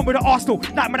battery, come with the Arsenal.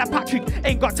 Like man a Patrick.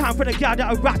 Ain't got time for the guy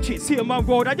that a ratchet. See him on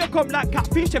road and you come like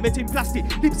catfish. Everything plastic.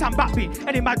 Lips and backbeat.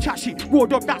 Any man chat shit.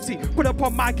 Road up that's it. Put up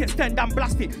on mic, extend and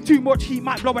blast it. Too much heat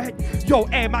might blow ahead. Yo,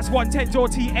 Air Max 110s or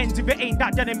TNs. If it ain't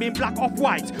that then I'm in black off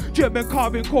white. German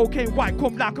car in cocaine white.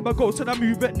 Come like I'm a ghost and I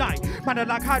move at night. Man I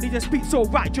like how they just speak so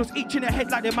right. Just itching the head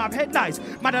like them have headlights.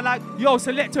 Man I like, yo,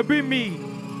 selector bring me.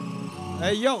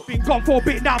 Hey yo, been gone for a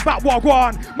bit now, back walk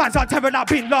on. Man's on terror like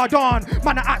Bin Laden.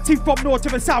 Man are active from north to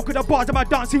the south. Cause the bars of my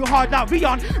dance too hard like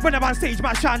Rion. When I'm on stage,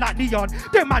 man shine like neon.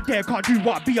 Them man there can't do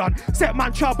what beyond. Set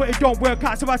man try but it don't work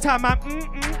out. So I tell man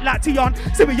like Tion.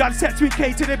 So we on sets with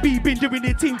K to the B. Been doing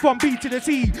the team from B to the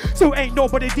C. So ain't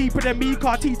nobody deeper than me.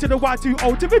 Car T to the Y to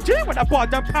O to the J. When I bar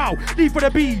them pow, leave for the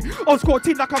B. Old score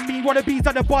team like I'm me. Wanna bees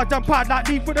at the bar them pad like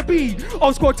leave for the B.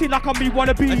 Old score team like I'm me.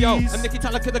 Wanna bees. Yo, and Nicky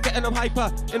Talent could have getting them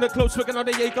hyper. In the close swinging on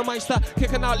the Jägermeister.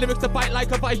 Kicking out lyrics to bite like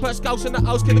a viper. Scouts in the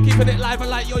house, killer keeping it live. And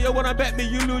like, yo, you wanna bet me,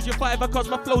 you lose your fiver. Cause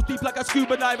my flow's deep like a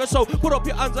scuba diver. So put up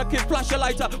your hands, a kid, flash your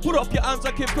lighter. Put up your hands,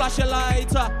 a kid, flash your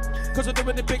lighter. Cause we're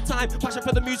doing it big time. Passion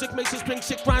for the music makes us bring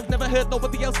shit rhymes. Never heard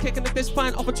nobody else kicking it this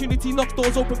fine. Opportunity knocks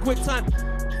doors open quick time.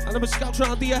 And I'm a scout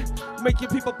round here, making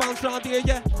people bounce round here,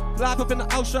 yeah. Live up in the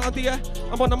house round here.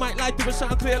 I'm on the mic like doing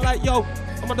sound clear like, yo,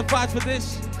 I'm on the vibes for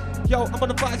this. Yo, I'm on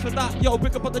the vibes for that. Yo,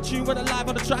 pick up on the tune when I'm live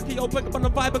on the track. Yo, pick up on the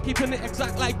vibe and keeping it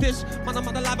exact like this. Man, I'm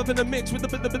on the live up in the mix with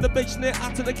the bass snare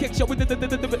after the kicks. Yo, we did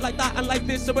it like that and like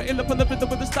this. So we're in up on the rhythm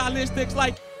with the stylistics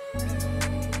like.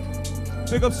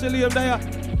 Big up Silliam there.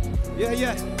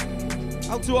 Yeah.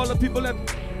 Out to all the people them.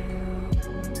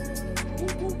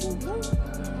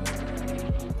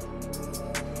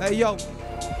 Hey, yo.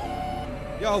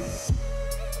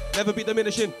 Never be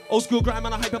diminishing. Old school grind,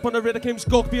 man, I hype up on the rhythm. Came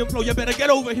Scorpion flow. You better get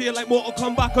over here like Mortal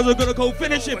Kombat, cause I'm gonna go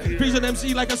finish him. Freezing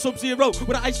MC like a Sub-Zero with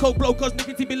an ice cold blow, cause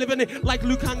Nicky T be living it like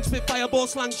Luke Hang, spit fireball,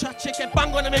 slang, chat, chick, get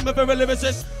bang on the name of a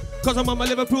lyricist. Cause I'm on my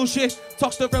Liverpool shit.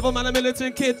 Talks the rebel man, a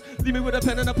militant kid. Leave me with a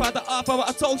pen and a pad, the half hour.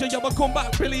 I told you, yo, I come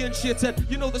back brilliant shit. And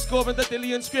you know the score and the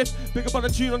Dillian script. Big up on the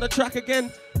tune on the track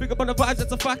again. Big up on the vibes,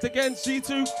 that's a fact again.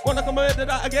 C2, wanna come murder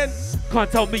that again.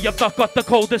 Can't tell me I've not got the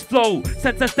coldest flow.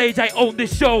 Since the stage I own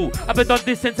this show. I've been on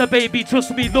this since a baby,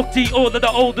 trust me, look G, all of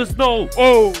the oldest know.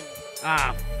 Oh,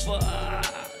 fuck.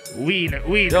 Wheel it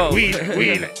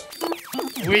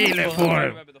for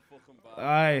him.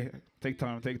 Aye, take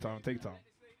time.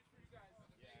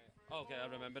 Okay, I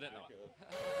remembered it now.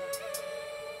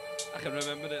 I can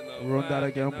remember it now. Run that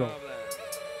again, bro.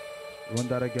 Run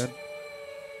that again.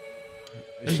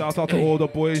 Shout out to all the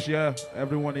boys, yeah.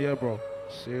 Everyone here, bro.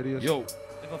 Serious. Yo,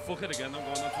 if I fuck it again, I'm going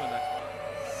on to the next one.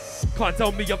 Can't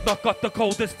tell me I've not got the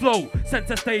coldest flow. Since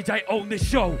the stage I own this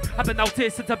show. I've been out here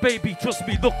since a baby, trust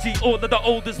me, look G, all of the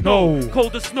oldest know.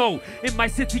 Cold as snow, in my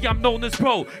city I'm known as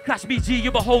pro. Clash me G, you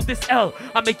behold this L.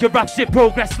 I make your rap shit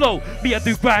progress slow. Me I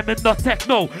do grime and not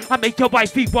techno. I make your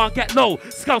wifey want get low.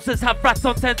 Scousers have rats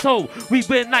on 10-toe. We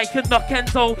win like a knock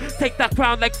Enzo. Take that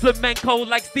crown like flamenco.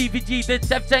 Like Stevie G did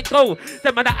Shevchenko.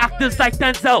 Them are the actors like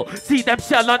Denzel. See them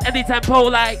shell on any tempo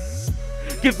like.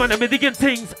 Give man a million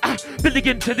things,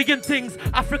 billion, trillion things.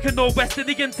 African or West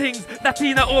Indian things,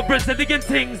 Latina or Brazilian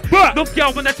things. Look,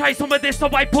 y'all wanna try some of this, so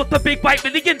I put the big bite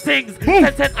million things.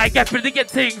 10 I get brilliant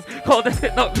things. Call this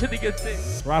it not brilliant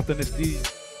things. We're after this D's.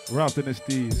 We're after this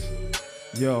D's.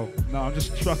 Yo, nah, I'm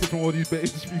just distracted from all these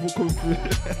bases people coming through.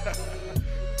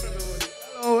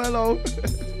 Hello.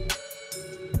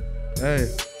 Hey.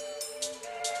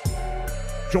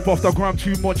 Jump off the gram,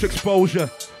 too much exposure.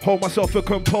 Hold myself for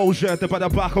composure. They better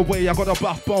back away, I got a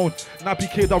backbone.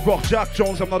 Nappy kid, I rock Jack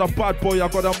Jones. I'm not a bad boy, I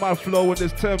got a mad flow in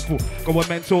this temple. Going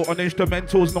mental on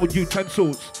instrumentals, no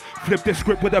utensils. Flip this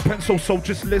script with a pencil, so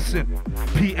just listen.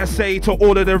 PSA to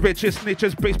all of the richest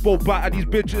snitches. Baseball bat at these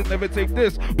bitches, never take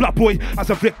this. Black boy as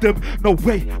a victim, no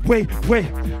way.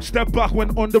 Step back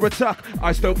when under attack.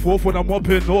 I step forth when I'm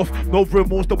mopping off. No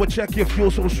remorse, double check if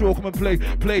you're so sure. Come and play.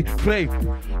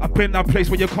 I've been that place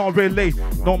where you can't relate.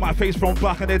 Know my face from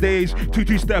back in the days.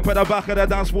 2-2 step at the back of the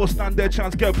dance floor. Stand there,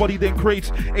 chance, get bodied in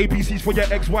crates. ABCs for your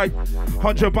XY.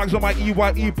 100 bags on my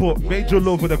EYE put. Major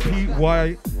love with a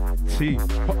PYT.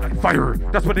 Fire,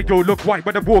 that's when they go look white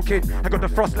when I'm walking. I got the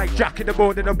frost like Jack in the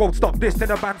morning. I won't stop this till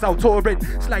the man's out touring.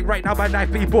 Slang right now, my life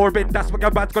be boring. That's when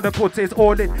your man's gonna put his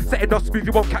all in. Setting up smooth,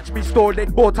 you won't catch me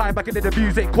stalling. More time back into the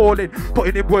music calling.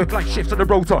 Putting in work like shifts on the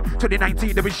rotor.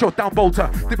 2019, then we shut down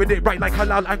Bolter. Doing it right like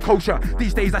halal and kosher.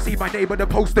 These days I see my name on the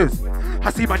posters.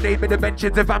 I see my name in the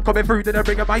mentions. If I'm coming through, then I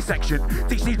bring up my section.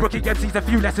 Teach these rookie MCs a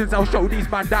few lessons. I'll show these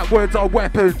man that words are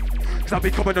weapons. I'll be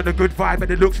coming on a good vibe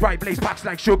and it looks right. Blaze packs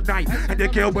like Suge Knight. And the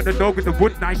girl with the dog with the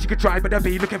wood knife. She could try but I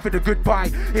be looking for the good pie.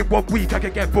 In 1 week I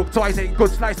can get booked twice. Ain't good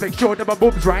slice, make sure that my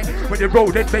mum's right. When you're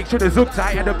rolling, make sure the zook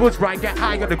tight. And the buzz right, get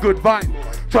high on the good vibe.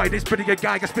 Try this pretty good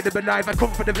guy, got spit him alive. I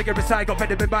come for the vigorous side, got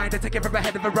venom in mind. I take it from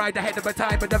ahead of a ride, ahead of my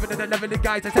time. But never the level of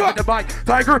guys, I step in the bike.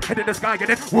 Tiger, head in the sky, get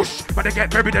it, whoosh. But I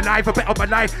get buried alive, I bet on my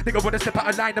life. Nigga wanna step out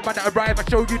of line, the man that arrive. I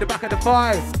show you the back of the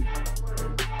 5.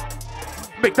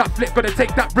 Make that flip, gonna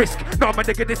take that risk. No, my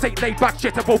nigga, this ain't laid back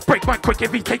shit. I won't break my quick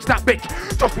if he takes that mic.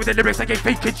 Just with the lyrics, I ain't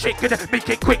faking shit. Gonna make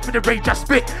it quick with the rage I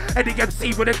spit. Any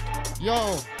MC with it.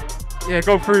 Yo. Yeah,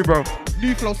 go through, bro.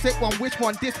 New flow, sick one, which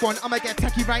one? This one. I'ma get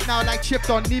techie right now like Chipped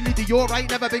on. Need me, you're right,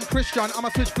 never been Christian. I'ma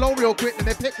switch flow real quick, let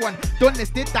me pick one. Done this,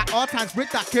 did that, all times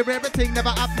with that. Kill everything, never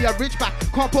have me a rich back.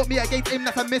 Can't put me against him,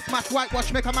 that's a mismatch.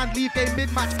 Whitewash, make a man leave game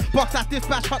mid-match. Box that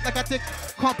dispatch, hot like a tick.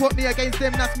 Can't put me against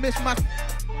him, that's mismatch.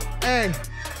 Hey.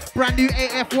 Brand new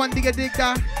AF1, do you dig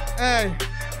that? Hey.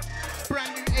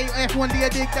 Brand new AF1, do you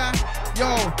dig that?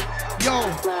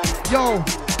 Yo.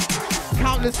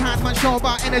 Countless times, man, show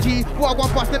about energy. What I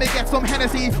want, boss, let me get some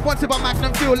Hennessy. Once about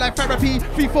Magnum, feel like therapy.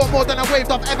 3-4 more than I waved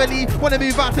off Everly. Wanna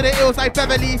move out to the hills like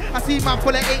Beverly. I see man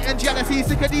full of hate and jealousy.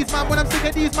 Sick of these man, when I'm sick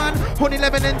of these man.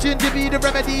 111 and ginger be the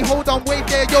remedy. Hold on, wait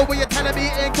there, yo, what you telling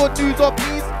me? Ain't good news or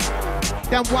peace?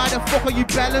 Then why the fuck are you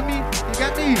belling me? You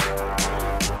get me?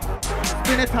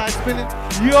 Spin it tight, spin it.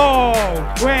 Yo,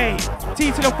 wait.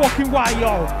 T to the fucking Y,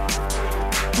 yo.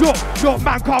 Yo,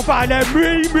 man can't violate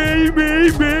me,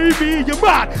 you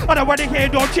mad. I don't wanna hear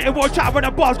no shit, watch out when the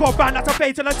bars go bang, that's a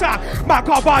fatal attack. Man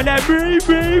can't violate me,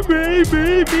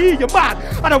 you mad.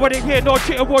 I don't wanna hear no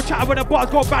shit, watch out when the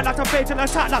bars go bang, that's a fatal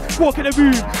attack. Like walk in the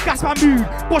mood, gas my mood.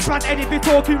 Boss man, anything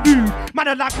talking rude. Man,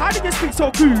 I like, how did you speak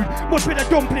so crude? Must be the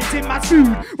dumplings in my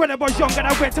food. When I was young and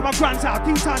I went to my grand's house,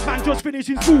 these times man just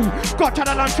finishing school. Got trying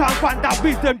to learn, try and find that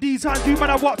wisdom. These times you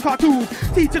man I watch cartoons.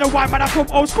 T to the Y man I come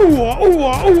old school.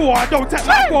 I don't take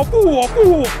my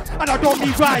fool. And I don't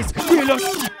need rice.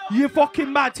 You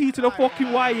fucking mad, T to the fucking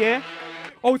Y, yeah?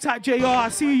 Old type JR, I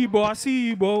see you,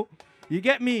 bro. You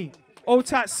get me? Old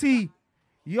type C.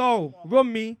 Yo,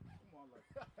 run me.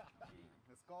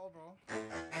 Let's go, bro.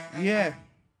 Yeah.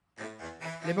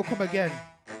 Let me come again.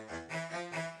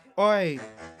 Oi.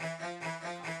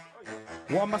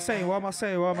 What am I saying?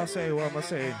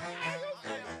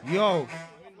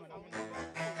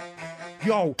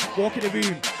 Yo, walk in the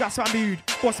room, that's my mood.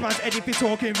 Boss man's anything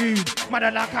talking rude. Man, I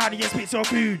like how you spit so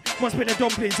crude. Must be the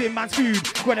dumplings in man's food.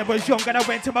 When I was young and I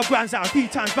went to my grand's house, 3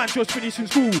 times man just finishing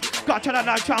school. Got trying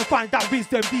to try and find that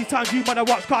wisdom. These times you man I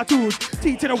watch cartoons.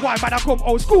 T to the Y man I come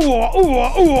old school.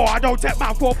 I don't take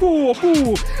man for fool.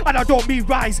 And I don't mean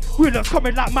rise. Wheelers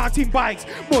coming like mountain bikes.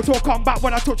 Mortal combat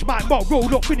when I touch my mouth.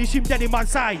 Roll up, finish him dead in man's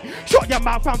side. Shut your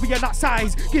mouth and we are not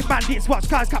size. Give man this, watch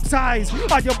cars capsize.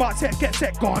 On your mark, set, get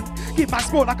set, gone. Give my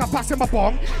smoke like I pass him a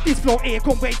bomb. This flow here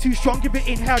gone way too strong. Give it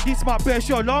inhale, this might burst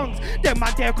your lungs. Them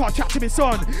man there can't chat to me,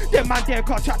 son. Them man there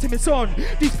can't chat to me, son.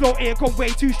 This flow here gone way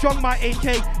too strong, my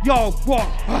AK. Yo, what?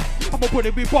 I'ma put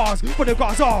it with bars, but the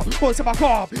guards are. Boys in my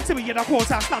car, see me in the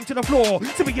course, I slam to the floor.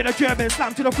 See me in the German,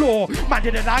 slam to the floor. Man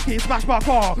didn't like it, smash my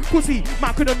car. Pussy,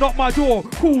 man could've knocked my door.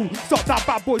 Cool, stop that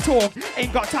bad boy talk.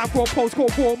 Ain't got time for a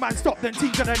postcode war. Man, stop them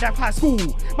teams that left high school.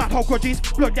 Man, hold grudges,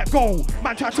 blood that go.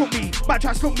 Man, try to took me, man,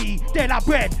 try to slow me. They're like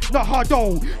bread, not hard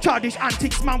dough. Childish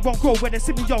antics, man, won't grow. When they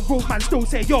see me young grown, man, still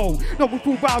say yo. No, we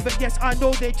feel wild, but yes, I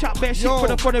know they chat bare shit for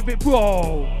the fun of it,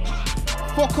 bro.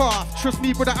 Fuck off, trust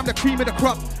me, brother, I'm the cream of the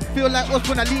crop. Feel like us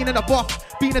when I lean in the box.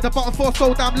 Been at the bottom for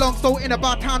so damn long, so in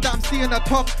about time that I'm seeing the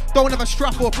top. Don't ever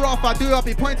strap or bro, if I do, I'll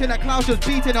be pointing at clouds, just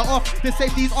beating it off. The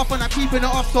safety's off and I'm keeping it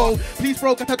off, so please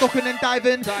bro, get a ducking and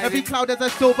diving. Every cloud has a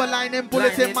silver lining,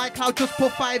 bullets in my cloud, just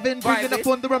put 5 in. Bringing the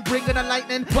thunder and bringing the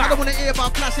lightning. I don't wanna hear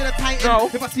about clashing a titan. No.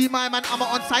 If I see my man, I'm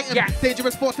on sight him.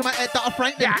 Dangerous thoughts in my head that are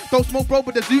frightening. Don't smoke bro,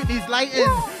 but the zoot needs lighting.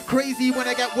 Crazy when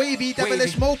I get wavy,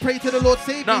 devilish smoke, pray to the Lord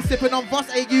save me. Sipping on Voss,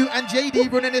 AU and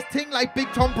JD, running his ting like Big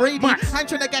Tom Brady. I'm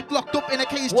trying to get locked up in a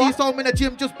cage G, so I'm in a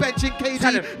gym just benching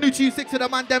KD. New tune 6 of the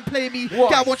man, then play me.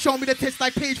 Girl won't show me the tits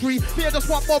like page 3. Me, I just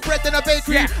want more bread than a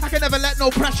bakery. I can never let no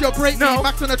pressure break me.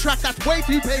 Max on the track, that's way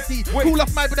too pacey. Cool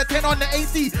off my with a 10 on the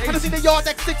AC. And I see the yard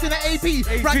like 6 in the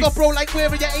AP. Rank up bro like where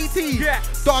are your 80?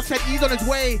 Dog said he's on his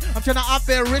way. I'm trying to out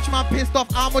there, rich man pissed off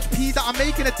how much P that I'm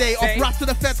making a day. Off rats to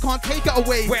the feds can't take it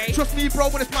away. Trust me bro,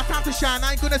 when it's my time to shine,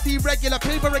 I ain't gonna see regular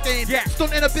paper again.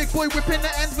 Stunting a big boy, whipping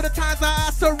the ends for the times I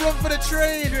asked to run for the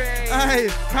train. Hey,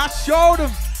 I showed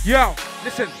him. Yo,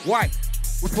 listen, why?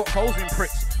 We put holes in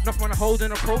pricks. Nothing on a hold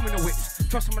and a chrome in the whips.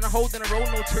 Trust them on a hold and a roll,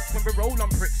 no tricks when we roll on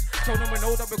pricks. Show them we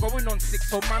know that we're going on 6.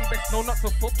 So man best know not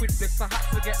to fuck with this. I had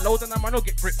to get low, then I'm gonna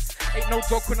get bricks. Ain't no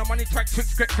joke when the money track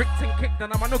tricks, get bricks and kick,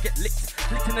 then I'm gonna get licked.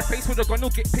 Licked in the face with a gun, will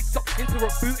get picked up into a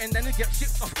boot and then it get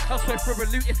shipped off. Elsewhere for a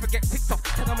loot if I get picked up.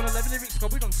 Then I'm on 11 lyrics,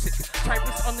 going on 6. Try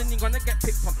this on, then you're gonna get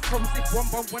picked on. From 6, 1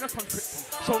 bomb when I constrict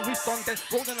on. So wrist on, then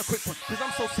roll in a quick one. Cause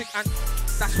I'm so sick and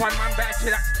that's why man better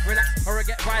chillax, relax, or I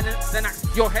get violent, then axe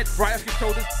your head right off your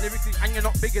shoulders, lyrically, and you're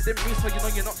not bigger than me, so you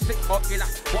know you're not sick or ill.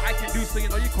 What I can do, so you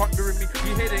know you can't be with me.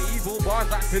 You hear the evil bars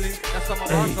that feeling, that's some of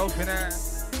my bars open there.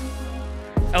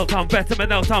 L-Town bet, I'm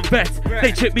an L-Town bet.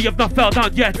 They chip me, I've not fell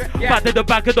down yet. Bad in the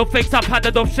bag of no fakes, I've had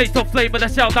enough shades of flame and a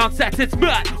shell down set. It's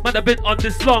mad, man, I've been on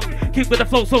this long. Kick with the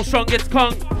flow so strong, it's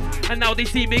Kong. And now they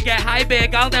see me get high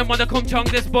big, I'll then wanna come chong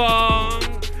this bong.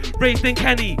 Raised in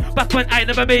Kenny, back when I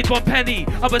never made 1 penny.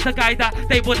 I was the guy that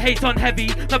they would hate on heavy.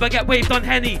 Never get waved on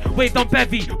Henny, waved on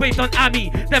Bevy, waved on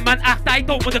Amy. Them man act I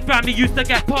don't want the family, used to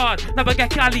get pard. Never get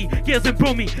Cali, gears in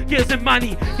Broomy, gears in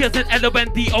Manny, gears in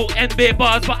L-O-N-D-O-N bare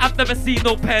bars, but I've never seen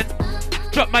no pen.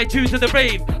 Drop my tunes in the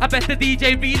rave, I bet the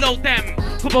DJ reload them.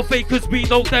 Couple fakers, we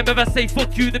know them. Ever say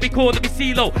fuck you, they be calling me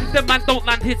CeeLo. Them man don't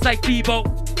land hits like Debo.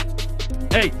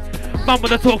 Hey, man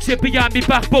wanna talk shit behind me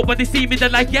back, but when they see me they're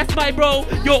like, yes my bro,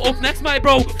 you're up next my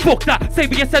bro. Fuck that, say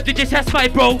what you said with your chest my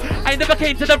bro. I never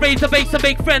came to the razor base to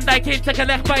make friend, I came to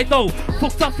collect my dough.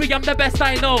 Fuck top 3, I'm the best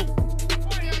I know.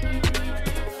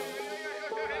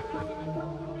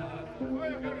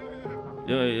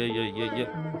 Yeah.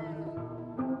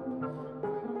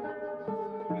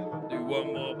 Do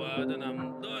one more bar then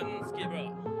I'm done, skibber.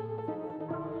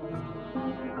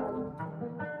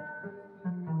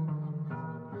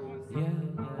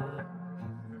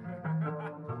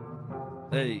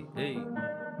 Hey.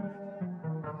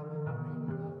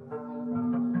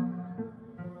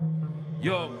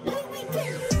 Yo.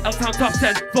 L-Town top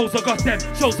 10, flows I got them,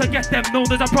 shows I get them,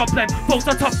 known as a problem. Foes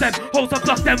I top them, hoes I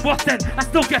block them, what then? I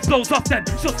still get blows off them,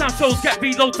 shut down shows, get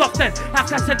reloads off them. I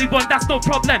catch anyone, that's no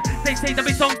problem. They say that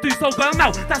my songs do so well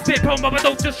now, that's bit promo, I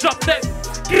don't just drop them.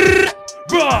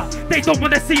 Raw, they don't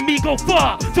wanna see me go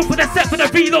far. Jump on a set with a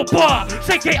reload bar.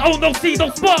 Shake it, oh no, see no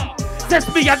spot.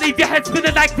 Test me, I leave your head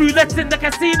spinning like roulettes in the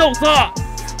casinos.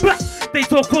 They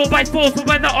talk 4x4s, but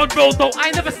when they're on road, though,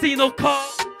 I never see no car.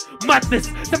 Madness,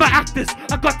 they're my actors.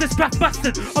 I got this rap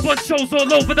bastard. I'm on shows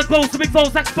all over the globe, so big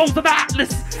foes exposed on the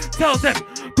atlas. Tell them,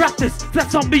 practice,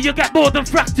 flex on me, you get more than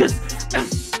fractures.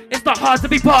 It's not hard to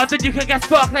be part, and you can get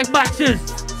sparked like matches.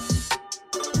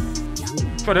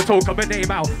 Try to talk on my name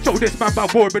out. Show this man my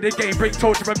war with the game. Bring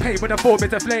torture and pain when I form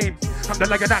into flame. I'm the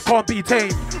lion that can't be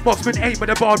tamed. Marksman aim with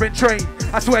a bar and train.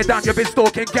 I swear down you've been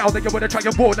stalking gal that you wanna try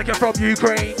and war like you're from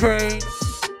Ukraine.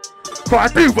 But I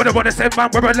do what I wanna send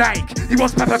man where I like. He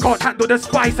wants pepper, can't handle the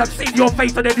spice. I've seen your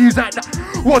face on the news and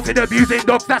wanted abusing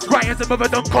dogs. That's right, and some other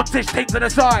dumb contish things on the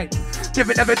side.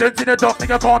 Giving evidence in the dock, think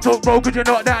I can't talk bro, cause you're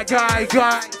not that guy.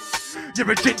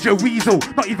 You're a ginger weasel,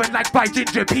 not even liked by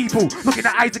ginger people. Look in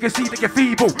the eyes, you can see that you're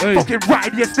feeble. Fucking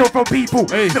right, you're still from people.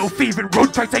 Little thieving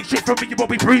run, try to take shit from me, you won't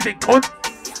be breathing, cunt.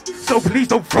 So please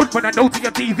don't front when I know to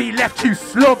your TV left you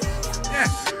slug.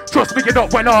 Trust me, you're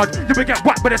not well on. You will get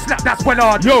whacked with a slap that's well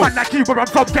on. Man like you, where I'm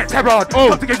from, get terrored.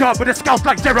 Come to your yard with a scalp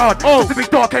like Jrch. The big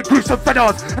dog and gruesome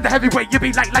feathers. And the heavyweight, you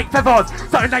be like light feathers.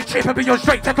 Something like chip and be your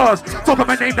straight tickers. Talk of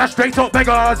my name, that's straight up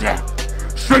beggars, yeah.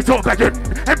 Straight up begging.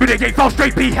 Everybody ain't fall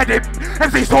straight beheading.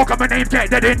 MC's talk of my name, get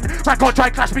dead in. Man can't try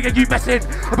clash me and you messing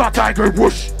about Tiger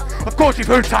Whoosh. Of course you've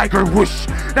heard Tiger Whoosh.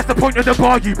 That's the point of the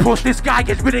bar, you push. This guy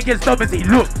gets rid of as dumb as he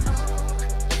looks.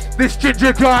 This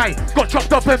ginger guy got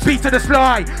chopped up and beat to the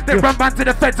sly. Then ran man to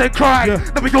the feds and cry.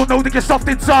 Then we all know that you're soft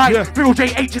inside. Real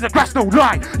JH is a grass, no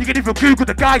lie. You can even Google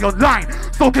the guy online.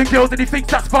 Stalking girls and he thinks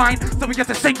that's fine. So he has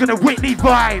to sing on a Whitney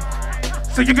vibe.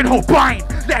 So you can hold bind.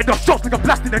 Letting off shots like a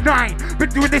blast in the 9. Been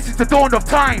doing this since the dawn of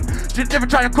time. Just never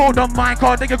try and call on mine.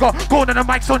 Cause nigga got gone on the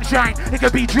mic sunshine. It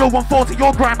could be drill 140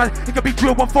 your grime. It could be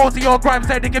drill 140 your grime.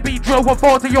 Said it could be drill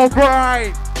 140 your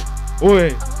grime.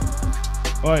 Oi.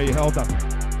 Oi, hold on.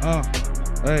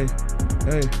 Hey.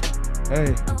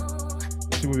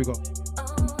 Let's see what we got.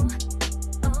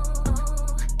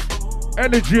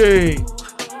 Energy.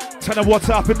 Tell them what's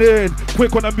happening.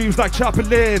 Quick on the moves like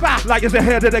Chaplin. Like it's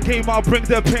ahead of the game, I'll bring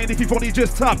the pain if you've only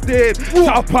just tapped in.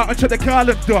 South Park check the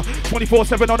calendar.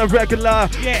 24/7 on a regular.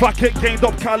 Back it gained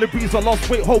up calories. I lost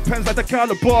weight, whole pens like the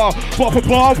caliber. Bar for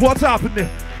bar, what's happening?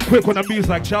 Quick on the moves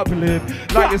like Chaplin.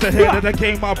 Like it's ahead of the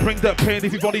game, I'll bring the pain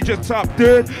if you've only just tapped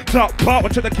in. Top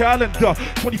part check the calendar.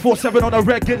 24/7 on a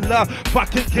regular.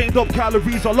 Back it gained up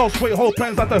calories. I lost weight, whole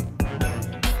pens like the.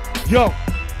 Yo.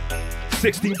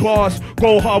 16 bars,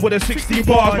 go hard with the 16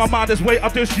 bars. My mind is way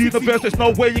up this universe. There's no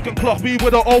way you can clock me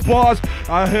with the old bars.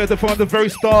 I heard it from the very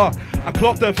start. I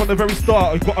clocked them from the very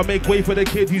start. You've got to make way for the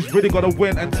kid who's really got to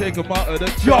win and take him out of the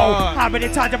chart. Yo, how many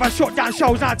times have I shut down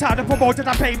shows? Now time to promote and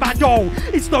I pay man dough.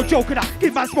 It's no joke and I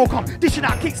give man smoke on. Dishing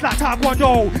out kicks like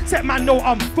Taekwondo. Set man no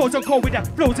frozen cold with the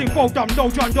flows in both no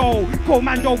John Doe. Cold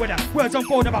man dough with the words on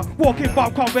board about walking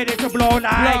bomb come ready to blow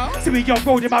like. See me young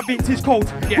gold in my vintage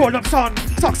coat. Roll up son,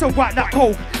 socks so white like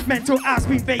coke. Mental ass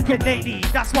been vacant lately.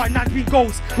 That's why none been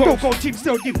goals. Don't go gym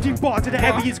still lifting bars to the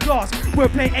heaviest class. We're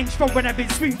playing inch from when I've been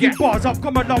swinging bars. I've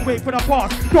come a long way for the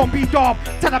past. Don't be dumb.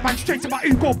 Tell a man straight to my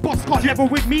ego boss. Can't level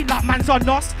with me like man's on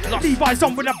lost. Levi's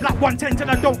on with a black 110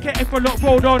 and I don't care if I look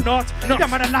road or not. Them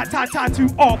man I like TyTy too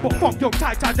hard, but fuck your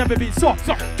TyTy never been soft.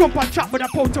 Jump and chat with a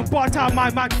potent bar time my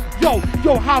man. Yo,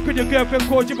 how can your girlfriend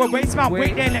call you a waste man?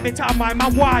 Wait there, let me tell my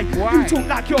man why. You talk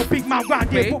like you're a big man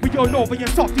round here, but we all know when you're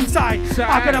soft inside.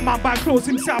 I got a man by clothes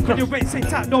himself when you rent same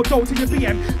time, no dough to your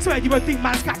BM. Swear you would think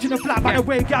man's catching a flat by the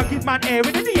way, girl, give man air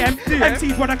in the DM.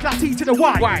 MCs wanna clap T to the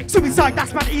Y. Suicide,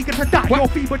 that's man eager to die. You're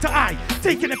feeble to eye.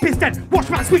 Taking a piss then, watch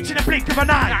man switch in the blink of an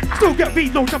eye. Still get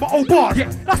reloads on my old bars.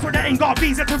 That's when they ain't got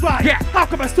visa to ride. How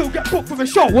come I still get booked for a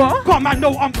show? Can't man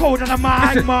know I'm cold and I'm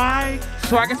my.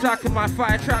 So I get back in my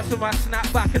fire traps with my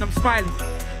snapback and I'm smiling.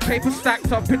 Paper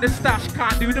stacked up in the stash,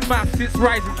 can't do the maths, it's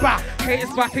rising back. Haters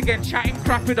back again, chatting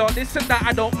crap with all this and that,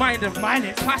 I don't mind them.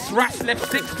 Pass rats, left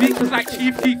 6 feet, cause like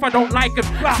Chief Thief, I don't like them.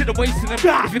 Should have wasted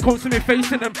them, if it comes to me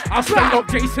facing them, I'll stand up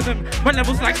chasing them. My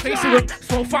levels like facing them,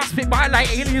 so fast, fit by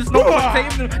like aliens, no one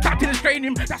saving them. Captain is training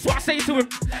him, that's what I say to him.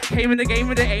 Came in the game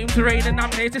with the aim to reign, and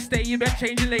I'm here to stay, you better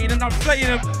change your lane, and I'm slaying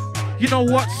them. You know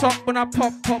what's up when I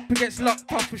pop, it gets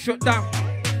locked up and shut down.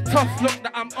 Tough look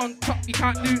that I'm on top, you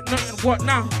can't do nothing, what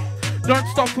now? Don't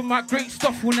stop with my great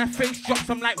stuff when that face drops,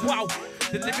 I'm like wow.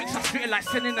 The lyrics are spitting like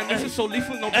sending them, this is so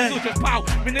lethal, no still just pow.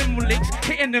 Minimal links,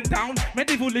 hitting them down,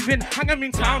 medieval living, hang them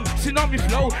in town. Tsunami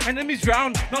flow, enemies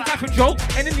drown, no time for jokes,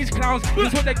 enemies clowns.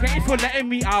 That's what they're getting for letting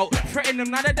me out. Threaten them,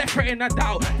 now that they're threatening, I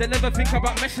doubt. They'll never think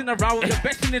about messing around with the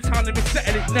best in the town, let me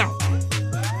settle it now.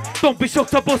 Don't be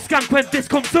shocked about skank when this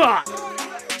comes out.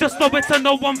 Just know it's a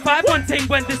no 151 thing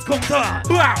when this comes out.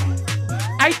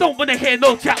 I don't wanna hear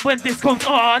no chat when this comes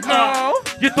on. No.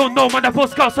 You don't know man, the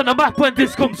postcards on the map when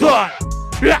this comes on.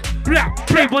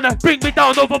 Preme wanna bring me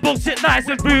down over bullshit lies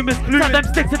and rumors. Some them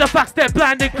stick to the facts, they're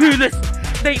blind and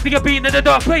clueless. They think I've been in a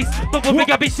dark place, don't think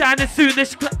I'll be shining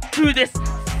soonish through this.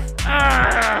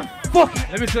 Fuck.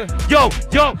 Let me see. Yo,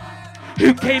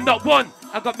 who came not one?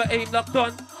 I got my aim locked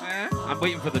on. I'm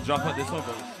waiting for the drop on this one,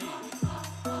 bro.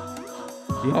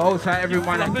 The whole time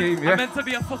everyone that came, I'm meant to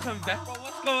be a fucking vet, bro.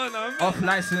 What's going on?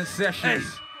 Off-license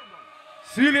sessions.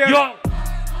 Silliam. Yo,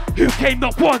 who came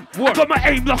not one? I got my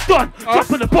aim locked on.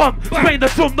 Dropping the bomb, spraying the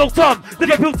drum, no tom. The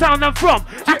Liverpool town I'm from.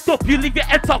 Act up, you leave your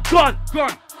head top gone.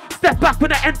 Step back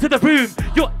when I enter the room.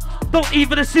 You don't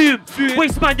even assume.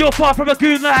 Waste man, you're far from a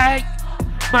goon like.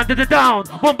 man to the down.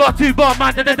 1 bar, 2 bar,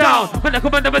 man to the down. When I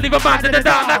come and never leave a man to the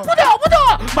down. Like, what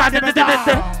up? Man to the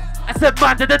down. I said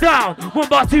man to the down. 1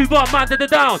 bar, 2 bar, man to the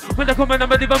down. When I come and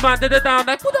never leave a man to the down.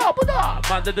 Like, what up?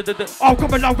 Man to the down. I'll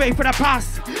come a long way for the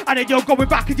past. And then you're going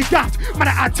back in your gaff. Man,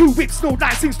 I had 2 whips, no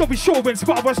license, no insurance,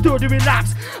 but I was still doing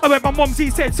laps. And when my mumsy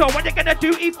said, so what you gonna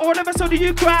do if all of a sudden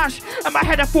you crash? And my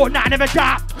head I thought, nah, I never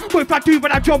doubt. But if I do,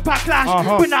 when I jump, I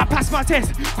clash. When I pass my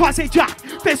test, can't say jack.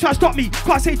 Face try to stop me,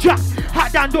 can't say jack.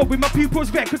 Hat down low with my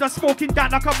pupils red, cause I'm smoking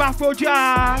down like a Afro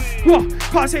jack. What?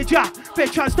 Can't say jack.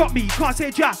 Face try to stop me, can't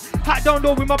say jack. Hat down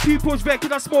low with my pupils red,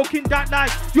 cause I'm smoking that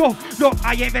like. Yo, look,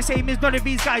 I ain't the same as none of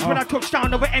these guys. When I touch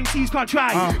down over MCs can't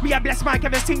try. Me I bless Mike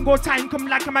every single time. Come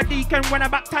like I'm a deacon when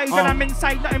I'm baptized. And I'm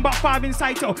inside, nothing but fire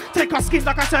inside. So take our skin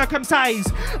like a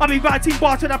circumcised. I've been writing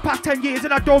bars for the past 10 years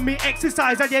and I don't mean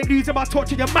exercise. I ain't losing my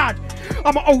touch and you're mad.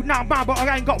 I'm an old now man, but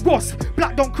I ain't got rust.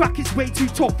 Black don't crack, it's way too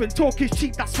tough. And talk is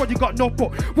cheap, that's what you got no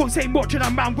but. Won't say much and a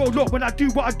man roll up. When I do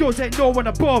what I do, ain't no one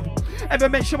above. Ever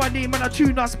mention my name when I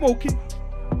tune, I'm smoking.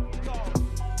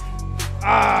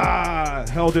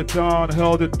 Held it down,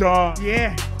 held it down.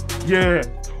 Yeah. Yeah,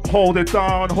 hold it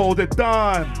down, hold it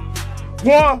down.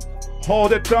 What?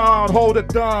 Hold it down, hold it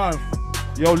down.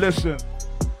 Yo, listen.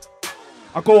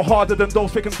 I go harder than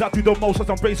those faking that do the most as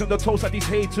I'm raising the toast at these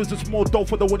haters. It's more dope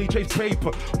for the one he chase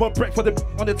paper. More break for the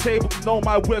on the table. Know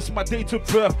my words, my date of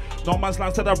birth. No man's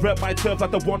land said I rep my turf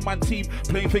like the one-man team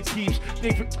playing for keeps.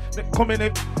 They coming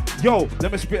in. Yo,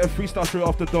 let me spit a freestyle straight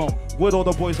off the dome. With all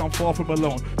the boys, I'm far from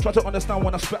alone. Try to understand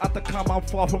when I spit at the cam, I'm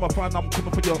far from a fan, I'm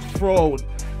coming for your throne.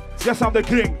 Yes, I'm the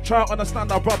king. Try to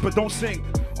understand that rap, but don't sing.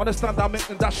 Understand that I'm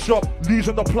in that shop.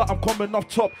 Losing the plot, I'm coming off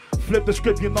top. Flip the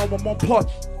script, you know I'm on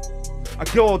pot. I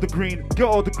get all the green, get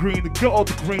all the green, get all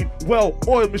the green. Well,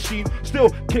 oil machine, still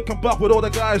kicking back with all the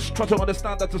guys. Trying to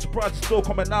understand that the spread's still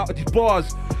coming out of these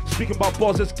bars. Speaking about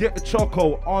bars, let's get the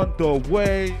choco on the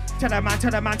way. Tell the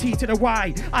man, T to the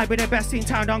Y. I've been the best in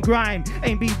town on grime.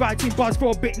 Ain't been writing bars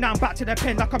for a bit now. I'm back to the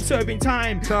pen like I'm serving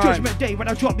time. Judgment day when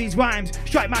I drop these rhymes.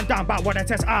 Strike man down back when I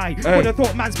test I. Would have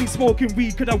thought man's been smoking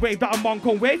weed. Could have waved that a monk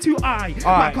on way too high.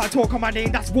 Man can't talk on my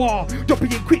name, that's war.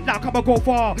 Jumping in quick like I'ma go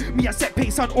far. Me a set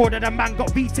pace on order, the man got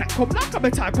VTech. Come like I'm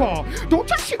a type R. Don't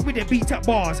just shit with the VTech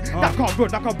bars. That can't run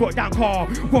like a brought down car.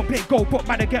 Won't play go, but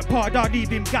man I get parred. I'll leave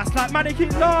him gas like mannequin.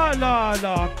 La la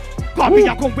la. Can't be,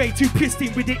 I gone way too pissed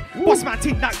in with it. Boss man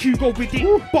think that you go with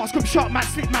it. Boss come shot man,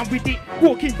 slip man with it.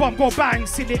 Walking bomb, go bang,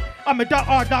 sin it. I'm a dark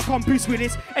hard like I'm Bruce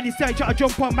Willis. Any stage I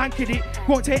jump on, man kill it.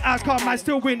 Won't take ass, car man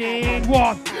still winning.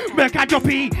 What?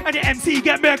 Mercandopy, and the MC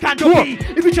get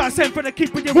Mercandopy. If you try to send for the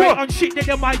kid with your weight on shit, then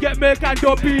you might get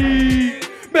Mercandopy.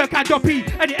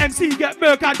 Mercandopy, and the MC get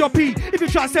Mercandopy. If you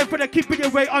try to send for the kid with your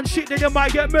weight on shit, then you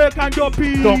might get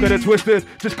Mercandopy. Don't get it twisted,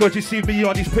 just cause you see me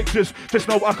on these pictures. Just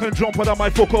know I can jump, but I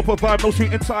might fuck up a vibe. No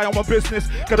sweet and tie on my business,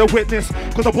 get a witness.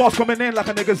 Cause the boss coming in like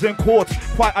a nigga's in court.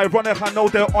 Quite ironic, I know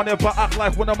they're on it, but act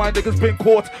like one of my niggas been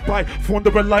caught by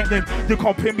thunder and lightning. You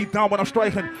can't pin me down when I'm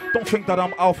striking. Don't think that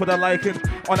I'm out for the liking.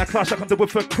 On a clash, I can do it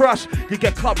for crash. You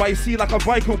get clapped by your sea like a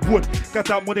Viking would. Get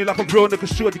that money like a real nigga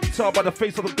should. You can tell by the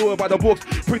face of the door, by the books.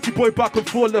 Pretty boy back in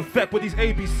full effect with these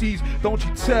ABCs. Don't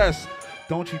you test?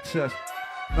 Don't you test?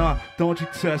 Nah, don't you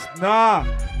test? Nah,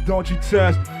 don't you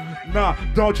test? Nah,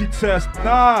 don't you test?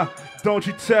 Nah, don't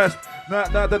you test? Nah,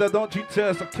 don't you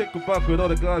test? I kick it back with all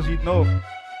the guys you know.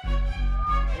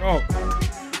 Yo.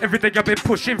 Everything I've been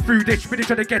pushing through this, really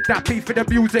trying to get that beat for the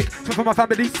music. So for my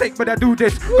family's sake, when I do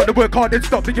this, gotta work hard and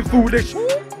stop being foolish.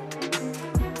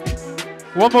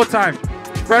 One more time.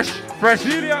 Fresh,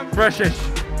 freshish.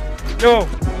 Yo.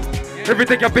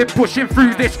 Everything I've been pushing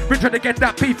through this, been trying to get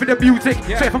that beat for the music.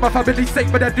 So for my family's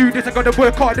sake, when I do this, I gotta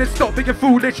work hard and stop being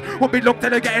foolish. Won't be long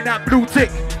till I'm getting that blue tick.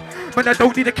 But I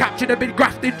don't need a caption, I've been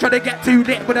grafting, trying to get too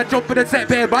lit. When I jump on the set,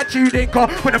 bear my tuning car.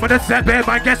 When I'm on the set, bear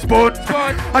my guest spawns.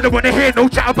 I don't wanna hear no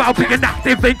chat about being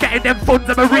active and getting them funds.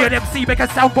 I'm a real MC, make a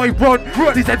sound boy run.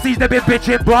 These MCs, they've been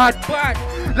bitching bad.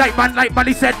 Like man,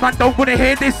 he said, man, don't wanna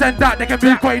hear this and that. They can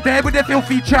move quite there with their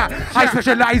filthy chat. I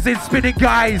specialise in spinning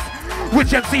guys.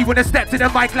 Which MC wanna step to the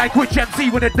mic like which MC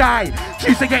wanna die?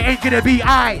 Choosing it ain't gonna be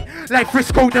I. Like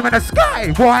Frisco, them in the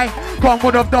sky. Why? Cause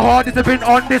one of the hardest, I've been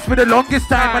on this for the longest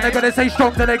time. And I gotta say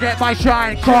strong till I get my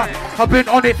shine. Cause I've been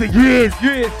on it for years.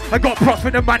 I got props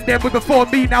for the man them with before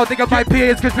me, now they got my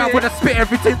peers. Cause now when I spit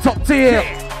everything top tier.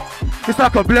 It's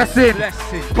like a blessing.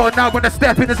 Cause now when I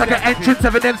step in, it's like an entrance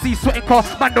of an MC sweating car.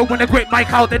 Man, know when a great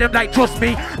mic out, then I'm like, trust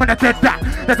me. When I did that,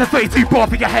 there's a 32 bar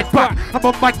for your head back. I'm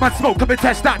on mic, man, smoke, come and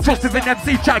test that. Trust with an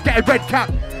MC chat, get a red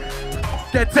cap.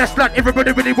 Get test like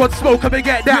everybody really wants smoke, come and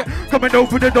get that. Coming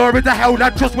over the door into hell,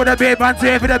 lad. Just when a big man's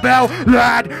here for the bell,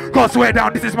 lad. Can't swear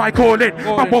down, this is my calling.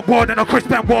 I'm more than a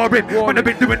crisp and warring. When I've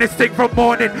been doing this thing from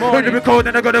morning. When the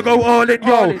recording, I gotta go all in,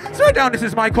 yo. Swear down, this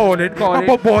is my calling. I'm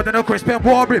more than a crisp and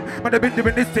warring. When I've been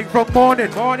doing this thing from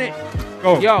morning.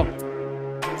 Go. Yo,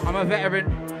 I'm a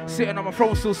veteran. Sitting on my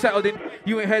throne, still settled in.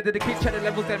 You ain't heard of the kid, check the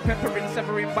levels, then peppering,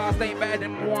 severing bars, they ain't better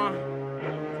than one.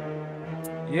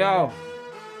 Yo,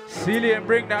 Silliam,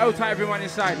 bring that out to everyone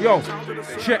inside. Yo,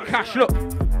 check cash, look.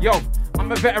 Yo,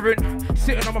 I'm a veteran,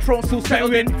 sitting on my throne, still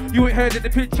settled in. You ain't heard of the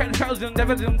kid, check the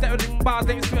levels, then peppering bars,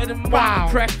 they ain't better than one.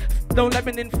 Fresh, don't let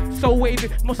me in, so wavy.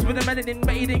 Must be the melanin,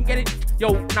 but he didn't get it.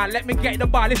 Yo, now let me get the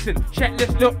bar, listen, check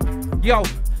this, look. Yo,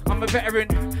 I'm a veteran,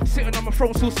 sitting on my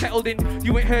throne, still settled in.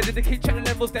 You ain't heard of the kid, check the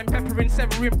levels, then peppering,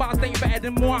 severing bars, they ain't better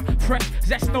than more. Fresh,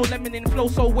 zest, no lemon in, flow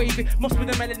so wavy. Must be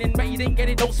the melanin, but you didn't get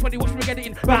it. Don't sweat it, watch me get it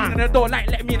in. Banging the door, like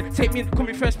let me in, take me in. Come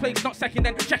in first place, not second,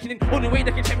 then checking in. Only way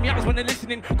they can check me out is when they're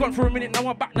listening. Gone for a minute, now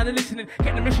I'm back, now they're listening.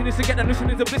 Get the mission is to get the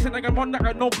listening to blissing. Like I'm on that,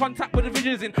 got no contact with the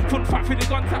visions in. Fun fact for the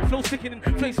contact, flow sticking in.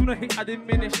 Place when I hit, I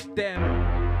diminish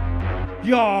them.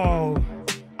 Yo.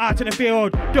 Out in the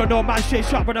field, don't know man shit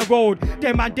sharp on the road.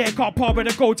 Them man there can't par with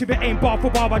the goat. If it ain't bar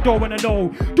for bar, I don't wanna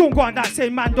know. Don't go on that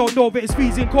same man, don't know if it's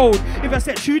freezing cold. If I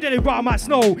set true, then it run my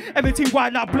snow. Everything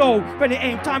white like blow. When it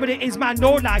ain't time, when it is man,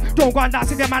 no like. Don't go on that,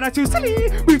 say them man are too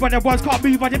silly. Move on the ones, can't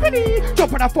move on the billy.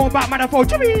 Jump on the phone, back man, I phone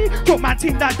Jimmy. Don't man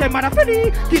team that, them man are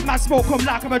Philly. Keep my smoke, come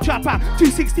like I'm a trapper.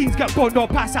 216s get gone, no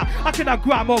passer. I can have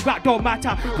gram or rap, don't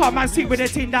matter. Can't man sit with a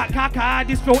tin that caca.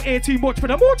 This flow ain't too much for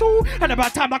the mortal. And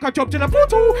about time I can jump to the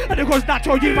portal. And it goes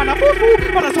natural, you man, I'm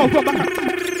fool. But I told you,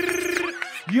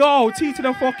 yo, T to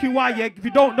the fucking Y, yeah. If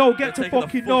you don't know, get to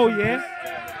fucking know, yeah.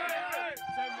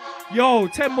 Yo,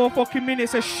 10 more fucking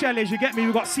minutes of shellage, you get me?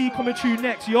 We got C coming through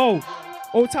next, yo.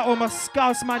 All tap all my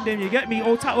scouts, man, them, you get me?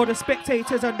 All tap all the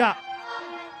spectators and that.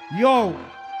 Yo.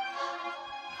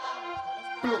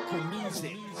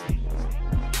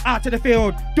 Out to the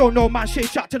field, don't know man shit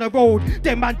shot to the road.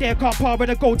 Them man there can't par with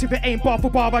a goat. If it ain't bar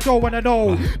for bar, I don't wanna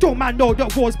know. Don't man know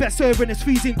that war's best served when it's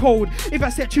freezing cold. If I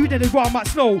set you, then it's raw much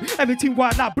snow. Everything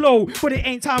white like blow, but it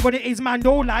ain't time when it is man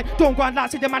no like. Don't go and like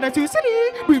say the man are too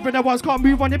silly. Moving the ones can't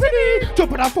move on the billy.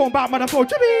 Jump on the phone back man a phone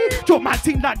Jimmy. Jump man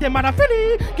team like them man a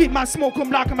Philly. Give man smoke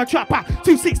come like I'm a trapper.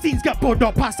 216s get bored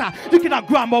no passer. Looking at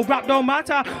grandma rap no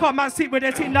matter. But man sit with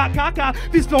a tin like caca.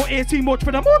 This flow ain't too much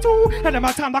for the mortal. And then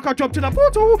my time like I jump to the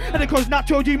portal. And it goes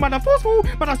natural, you man are forceful.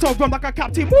 But I saw run like a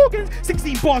Captain Morgan's.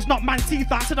 16 bars, not man teeth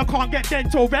that, so I can't get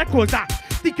dental records that.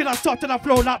 Thinking I start and I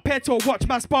flow like petrol. Watch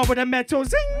my spar with a metal.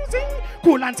 Zing, zing.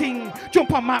 Cool and ting.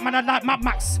 Jump on man, I like Mad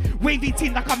Max. Wavy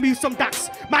team like I move some dax.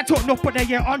 Man talk no but they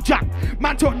ain't on jack.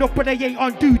 Man talk no but they ain't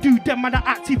on do. Them man are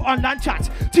active online chat.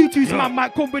 2-2's man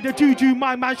might come with the juju.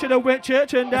 My man should have went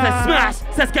church and Says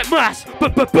smash, says get mashed,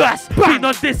 but bust. Been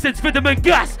on distance, rhythm and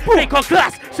gas. Take on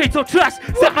class, shades of trash.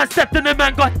 Set man stepped and the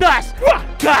man got dash.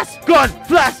 Gas, gun,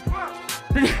 flash.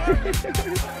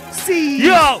 See.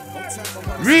 Yo,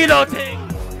 reloading.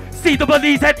 C double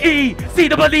E's at E, C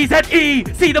double E's at E,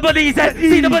 C double E's at E,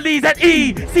 C double E's at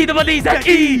E, C double E's at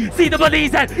E, C double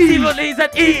E's at E, C double E's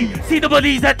at E, C double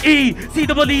E's at E, C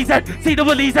double E's at C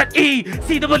double E's at E,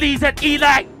 C double E's at E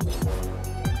like.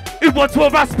 It wants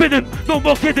more I spinning, no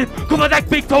more kidding. Come on like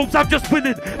big tomes, I'm just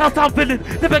winning. Else I'm feeling,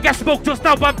 never get smoked, just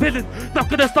now I'm pilling. Not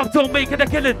gonna stop till making a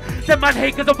killing. Them man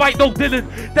hate cause the white no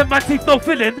Dylan. Them man teeth no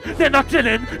filling, they're not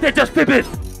chilling, they're just fibbing.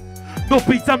 No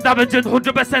beats I'm damaging,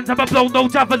 100% I'm a blow, no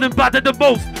javelin, badder than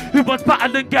most. Who wants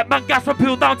battling, get man gas from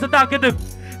peel down to dagging them.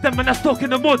 Them men are stuck in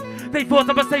the mud, they thought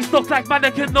I would say stuck like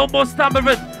mannequin, no more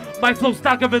stammering. My flow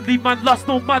staggering, leave man lost,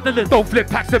 no maddling. Don't flip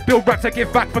packs and build raps, I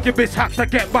give back, fucking mishacks, I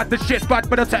get mad, the shit's bad,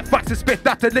 but I take facts and spit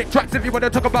that and lick tracks. If you wanna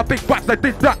talk about big backs, I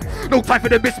did that. No time for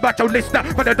the mismatch, I'll list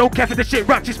that, but I don't care for the shit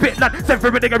rap, she spit that. Send for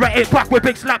a nigga right it back with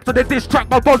big slaps on the diss track,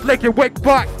 my bones leg and wake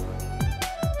back.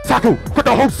 Tackle, got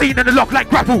the whole scene in the lock like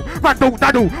grapple. Man don't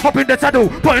daddle, hop in the saddle,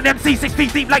 putting MC 6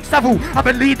 feet deep like Savile. I'm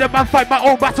a leader, man, fight my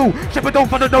own battle. Shepherd don't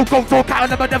follow no go talk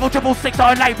out, I'm a devil, 666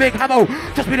 on like big hammer.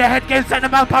 Just be the head game, send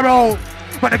them out parole.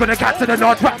 When I gonna cancel the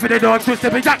Lord, rap for the dog, twist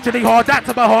to me actually hard, that's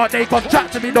to my heart, they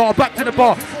contract to me, no, back to the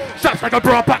bar. Straps like a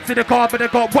bra, back to the car, but I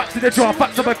got wax in the jaw,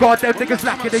 facts on my god, them niggas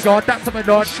slack in the yard, that's to my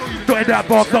nod. Not in that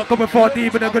box, not coming for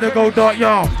deep, and I'm gonna go dark,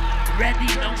 yo. Ready,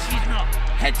 no she's not.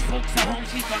 Head folks at home,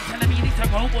 she's gone. Telling me it's a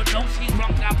robot, no she's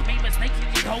wrong. I've made mistakes and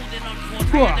she's holding on for.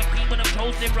 Tired of me when I've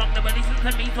chosen wrong. Never listen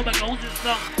to me so it goes in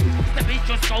song. The bitch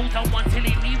just goes on one,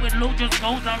 tilling me when low just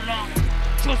goes on long.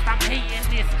 Trust I'm hating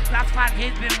this. Last 5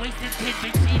 years been wasting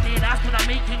tidbits. Seen it, that's what I'm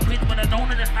making quiz. But I don't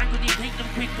understand when you take them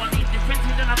quick. One ain't different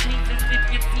than I'm changing. If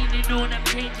you've seen it, doing them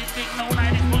changes, big no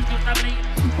lie, this one's just a blame.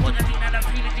 Put the thing that I'm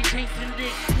feeling, they chasing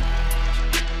dick.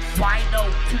 Why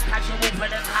no? Too casual for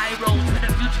them high roads. For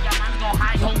the future, your man go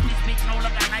high hope. This bitch no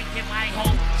longer like him, my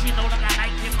hope. She no longer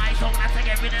like him, my soul. I say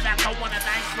get rid of that, don't wanna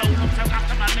die slow. Look so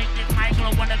after my make this my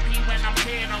glow. Wanna be when I'm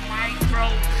sitting on my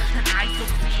throne. And I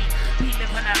succeed. Be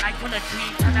living a life on a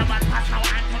tree. And the man pass how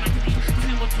I'm gonna be.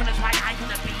 Too much for the why I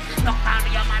gonna be. Knock down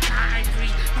your man, I'm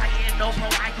free. I ain't no pro,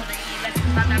 I gonna eat. Let's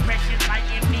see that pressure's like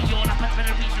in me. All up for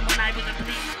the reason when I was a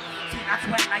bleed. See, that's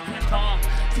when life went long.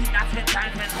 See, that's when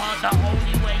time went hard. The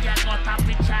only way I got up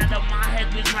in child of my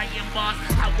head was writing bars.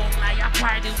 I won't lie, I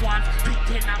cried it once.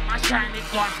 Thinking that my shine is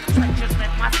gone. Sweat just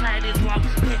left my side is wrong.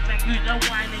 Hit back through the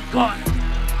wine and gone.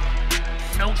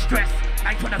 No stress.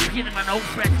 Night for the feeling and no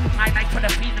stress. My night for the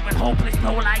feeling and hopeless.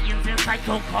 No lions inside,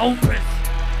 so hopeless.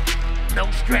 No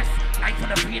stress. Night for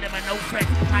the freedom and no threat.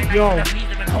 My night for the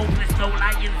freedom and hopeless. No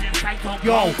lions inside, so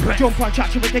hopeless. Jump on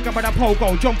chat, you would think about a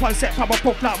pogo. Jump on set, power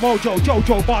pop like mojo.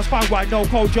 Jojo, bars, fine, white, no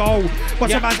kojo.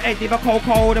 But some man's ain't even cold.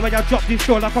 And when you drop this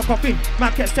door like a coffin,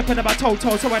 man kept stepping on my toe.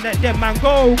 So I let them man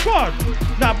go. God.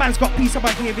 Now man's got peace of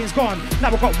my hearing's gone. Now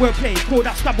I got wordplay, called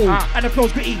up stubble. And the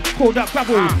flow's gritty, called up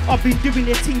gravel. I've been doing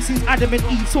this thing since Adam and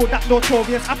Eve saw that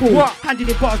notorious apple. Handing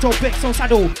in bars, or Bex on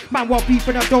saddle. Man want beef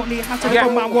and I don't need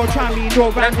hassle. Man want try me, no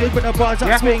rounded with the bars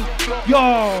up swing.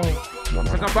 Yo.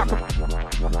 Cause I'm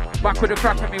back with the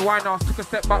crack at me, wine ass. Took a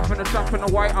step back from the trap in the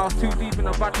White House. Too deep in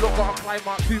the bad look, got a climb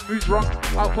out. 2 moves wrong.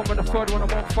 Outcome of the third one, I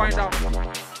won't find out.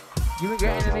 You ain't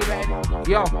getting any better.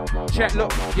 Yo, check,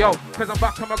 look, yo, cause I'm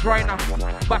back on my grinder.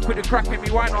 Back with the crack in me,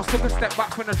 wine ass. Took a step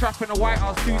back from the trap in the White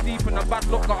House. Too deep in the bad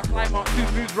look, got a climb out.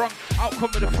 2 moves wrong.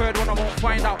 Outcome of the third one, I won't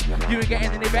find out. You ain't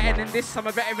getting any better than this. I'm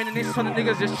a veteran in this, so the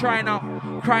niggas just trying out.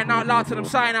 Crying out loud to them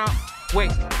sign out. Wait,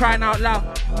 crying out loud,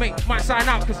 mate, might sign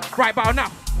out, cause right about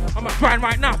now, I'm a grind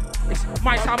right now. It's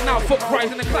my time now, foot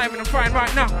rising and climbing and frying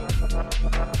right now.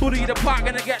 Bully the park,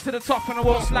 gonna get to the top and I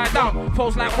won't slide down.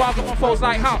 Foes like wild, got my foes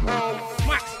like how?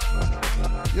 Max.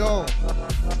 Yo.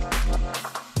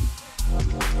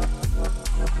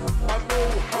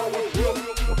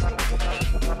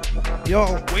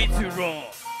 Yo. Way too raw.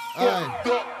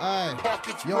 Aye.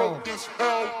 Yo.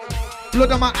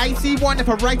 Blood on my icy one. If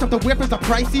I write off the whip, it's a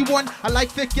pricey one. I like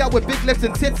thick girl with big lips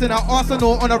and tits in an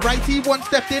arsenal on a righty one.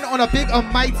 Stepped in on a big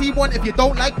and mighty one. If you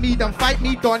don't like me, then fight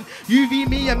me, done. UV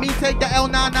me and me take the L,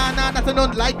 nah. That's an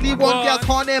unlikely one. Girls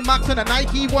corner Macz on a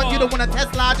Nike one. You don't want a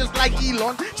Tesla just like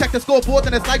Elon. Check the scoreboard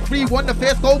and it's like 3-1. The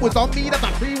first goal was on me, that's a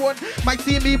 3-1. Might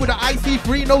see me with an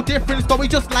IC3, no difference. Though we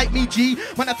just like me, G.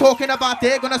 When I'm talking about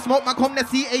they're gonna smoke, man, come to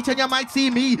CH and you might see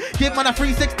me. Give man a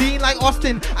 316 like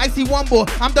Austin. I see one ball,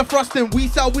 I'm the frosting. We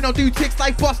sell, we don't do ticks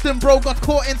like Boston. Bro got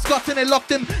caught in Scots and they locked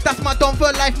him. That's my done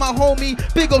for life, my homie.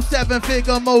 Big ol'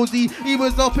 7-figure Mosey. He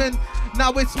was up in.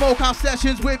 Now it's smokehouse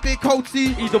sessions with Big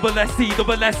Coatsy. E-double-S-E,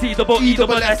 double-S-E, double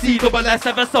E-double-S-E, double-S,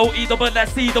 ever so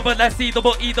E-double-S-E, double-S-E,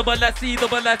 double E-double-S-E,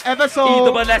 double-S, ever so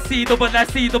E-double-S-E,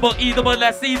 double-S-E, double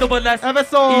E-double-S-E, double-S, ever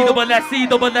so E-double-S-E,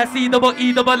 double-S-E, double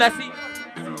E-double-S-E.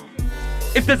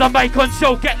 If there's a mic on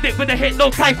show, get lit with a hit, no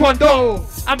taekwondo.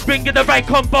 I'm bringing the right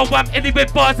combo, I'm in it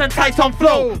with bars and tight on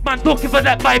flow. Man looking for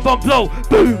that my bomb blow.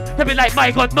 Boom, tell me like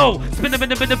my god no. Spin them in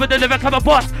the middle with the lyric, I'm a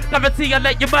boss. Guarantee I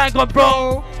let your mind go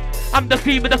bro. I'm the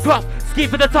cream of the crop, ski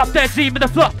for the top, then dream of the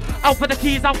flop. Out for the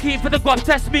keys, I'm keen for the guap.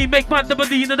 Test me, make man the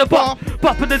lean in the bop.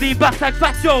 Bop in the lean back like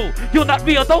fat show. You're not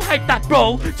real, don't hype that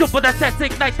bro. Jump on the set,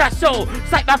 ignite that show.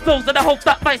 Sight my flows and I hope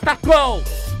that might start grow.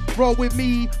 Roll with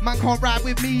me, man can't ride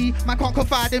with me, man can't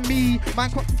confide in me,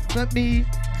 man can't let me.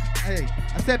 Hey,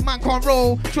 I said man can't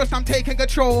roll, trust I'm taking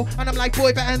control, and I'm like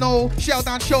boy better know, shell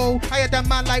down show, I had that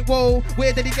man like whoa,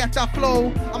 where did he get that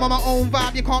flow? I'm on my own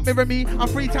vibe, you can't mirror me, I'm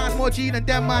 3 times more G than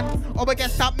them man, oh I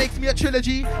guess that makes me a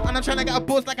trilogy, and I'm trying to get a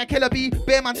buzz like a killer bee,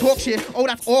 bear man talk shit, oh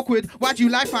that's awkward, why'd you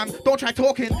lie fam, don't try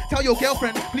talking, tell your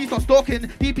girlfriend, please stop stalking,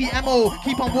 DPMO,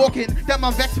 keep on walking, them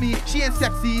man vex me, she ain't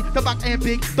sexy, the back ain't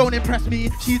big, don't impress me,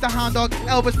 she's a hound dog,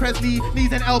 Elvis Presley,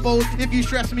 knees and elbows, if you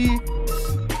stress me.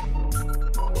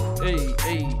 Hey.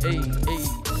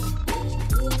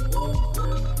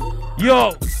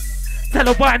 Yo, tell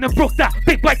her wine and broke that.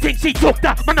 Big white thing, she took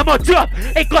that. Man, I'm on job.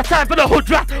 Ain't got time for the hood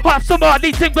rat. Have some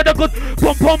Harley thing with a good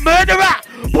pom-pom murderer.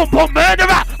 Pom-pom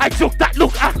murderer. I took that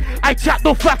look at. I chat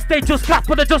no facts. They just clap,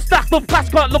 but I just stack up class.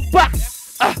 Can't look back.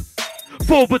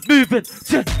 Forward moving.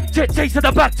 Chasing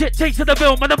the back. Chasing the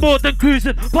bill. Man, I'm more than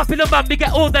cruising. Popular man, me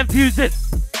get all them fusing.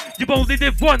 You only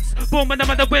live once, born when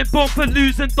I'm on the win, born for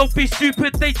losing. Don't be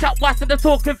stupid, they chat whass and they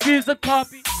talk confusing.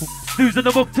 Can't be losing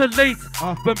them up too late.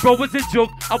 When bro was in jug,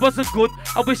 I wasn't good.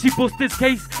 I wish he bust his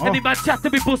case. Any man chat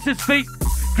to me bust his face.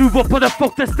 Grew up on a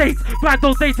fucked estate, grind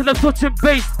all day till I'm touching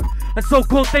base. And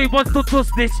so-called they want to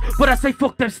trust this, but I say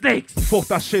fuck them snakes. Fuck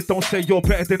that shit, don't say you're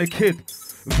better than a kid.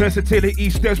 Versatility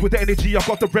stares with the energy, I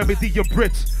got the remedy and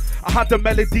Brits. I had the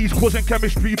melodies, causing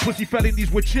chemistry, pussy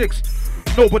felonies with chicks.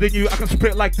 Nobody knew I can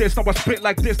spit like this, now I spit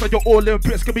like this. Now you're all in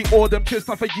bits, can be all them chicks,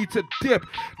 time for you to dip.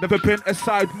 Never been a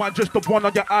side man, just the one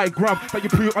on your eye gram that you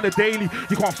put on a daily.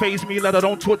 You can't phase me, let her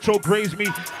don't touch or graze me.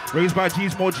 Raised by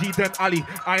G's, more G than Ali.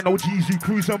 I know G's who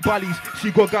cruise and valleys.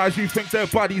 She got guys who think they're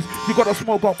buddies. You got a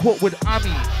small got caught with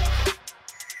Ami.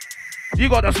 You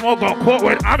got a small got caught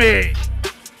with Ami.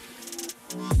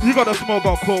 You got a small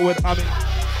got caught with Ami.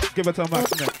 Give it to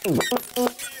Macz next.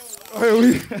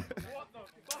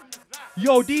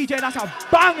 Yo, DJ, that's a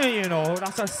banger, you know.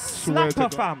 That's a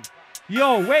slapper, fam.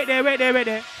 Yo, wait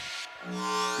there.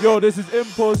 Yo, this is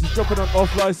Impulse. He's dropping on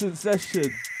off-license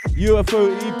session.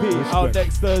 UFO EP out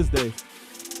next Thursday.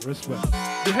 Respect.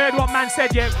 You heard what man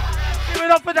said, yeah? Give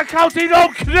it up for the county, no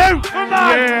clue. Come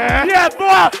on. Yeah,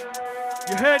 boy.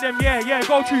 You heard them, yeah.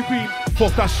 Go true, Preme.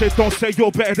 Fuck that shit, don't say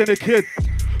you're better than a kid.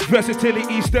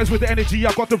 Versatility stares with the energy,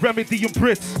 I got the remedy and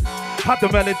Brits. Had the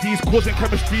melodies, causing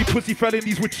chemistry, pussy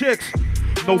felonies with chicks.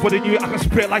 Nobody knew I can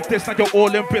spit like this, now you're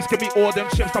all in bits, give me all them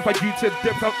chips, stuff like you to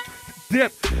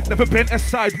dip. Never been a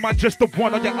side man, just the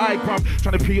one on your eye gram.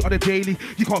 Trying to pre on a daily,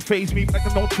 you can't phase me, like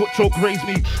the no touch or graze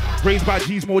me. Raised by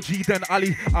G's, more G than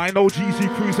Ali. I know G's who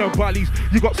cruise and valleys.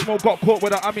 You got smoke, got caught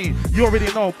with a Ami. You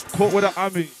already know, caught with a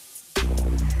Ami.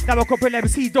 Now a couple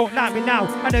MCs don't like me now,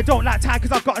 and they don't like time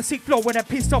cause I've got a sick flow when they're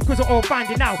pissed off cause they're all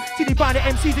finding now. See the band of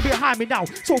MCs are behind me now,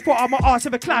 so far on my arse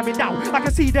and they're climbing now. I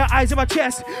can see their eyes in my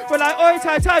chest, we're like, oi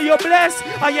TyTy, you're blessed.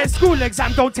 I ain't school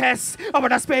exam, don't test. And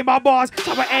when I spray my bars,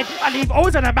 to my end, I leave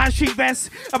O's on a man street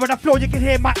vest. And when I flow you can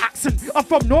hear my accent, I'm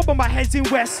from north but my head's in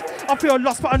west. I feel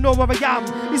lost but I know where I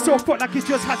am, it's so fucked like he's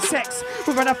just had sex.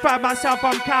 But when I find myself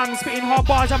I'm calm, spitting hard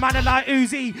bars, I'm man like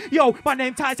Uzi. Yo, my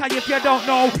name TyTy if you don't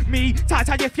know me,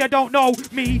 TyTy if you don't know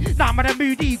me. Now I'm a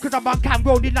moody cause I'm on cam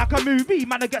rolling like a movie.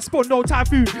 Man I get spun no time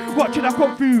food, watching I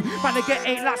come through. Man I get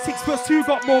 8 like 6 plus 2,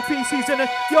 got more feces than a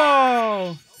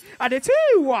yo. And the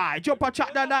TyTy, jump a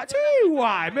track down that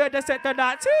TyTy, murder set down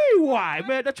that TyTy,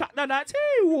 murder track down that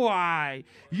TyTy.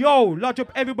 Yo, lodge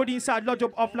up everybody inside, lodge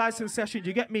up off license session,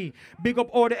 you get me? Big up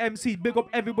all the MCs, big up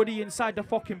everybody inside the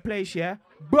fucking place, yeah?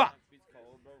 But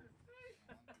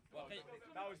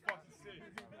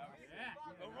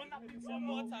One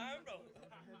more time, bro.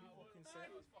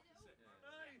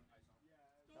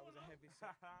 That was a heavy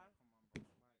set.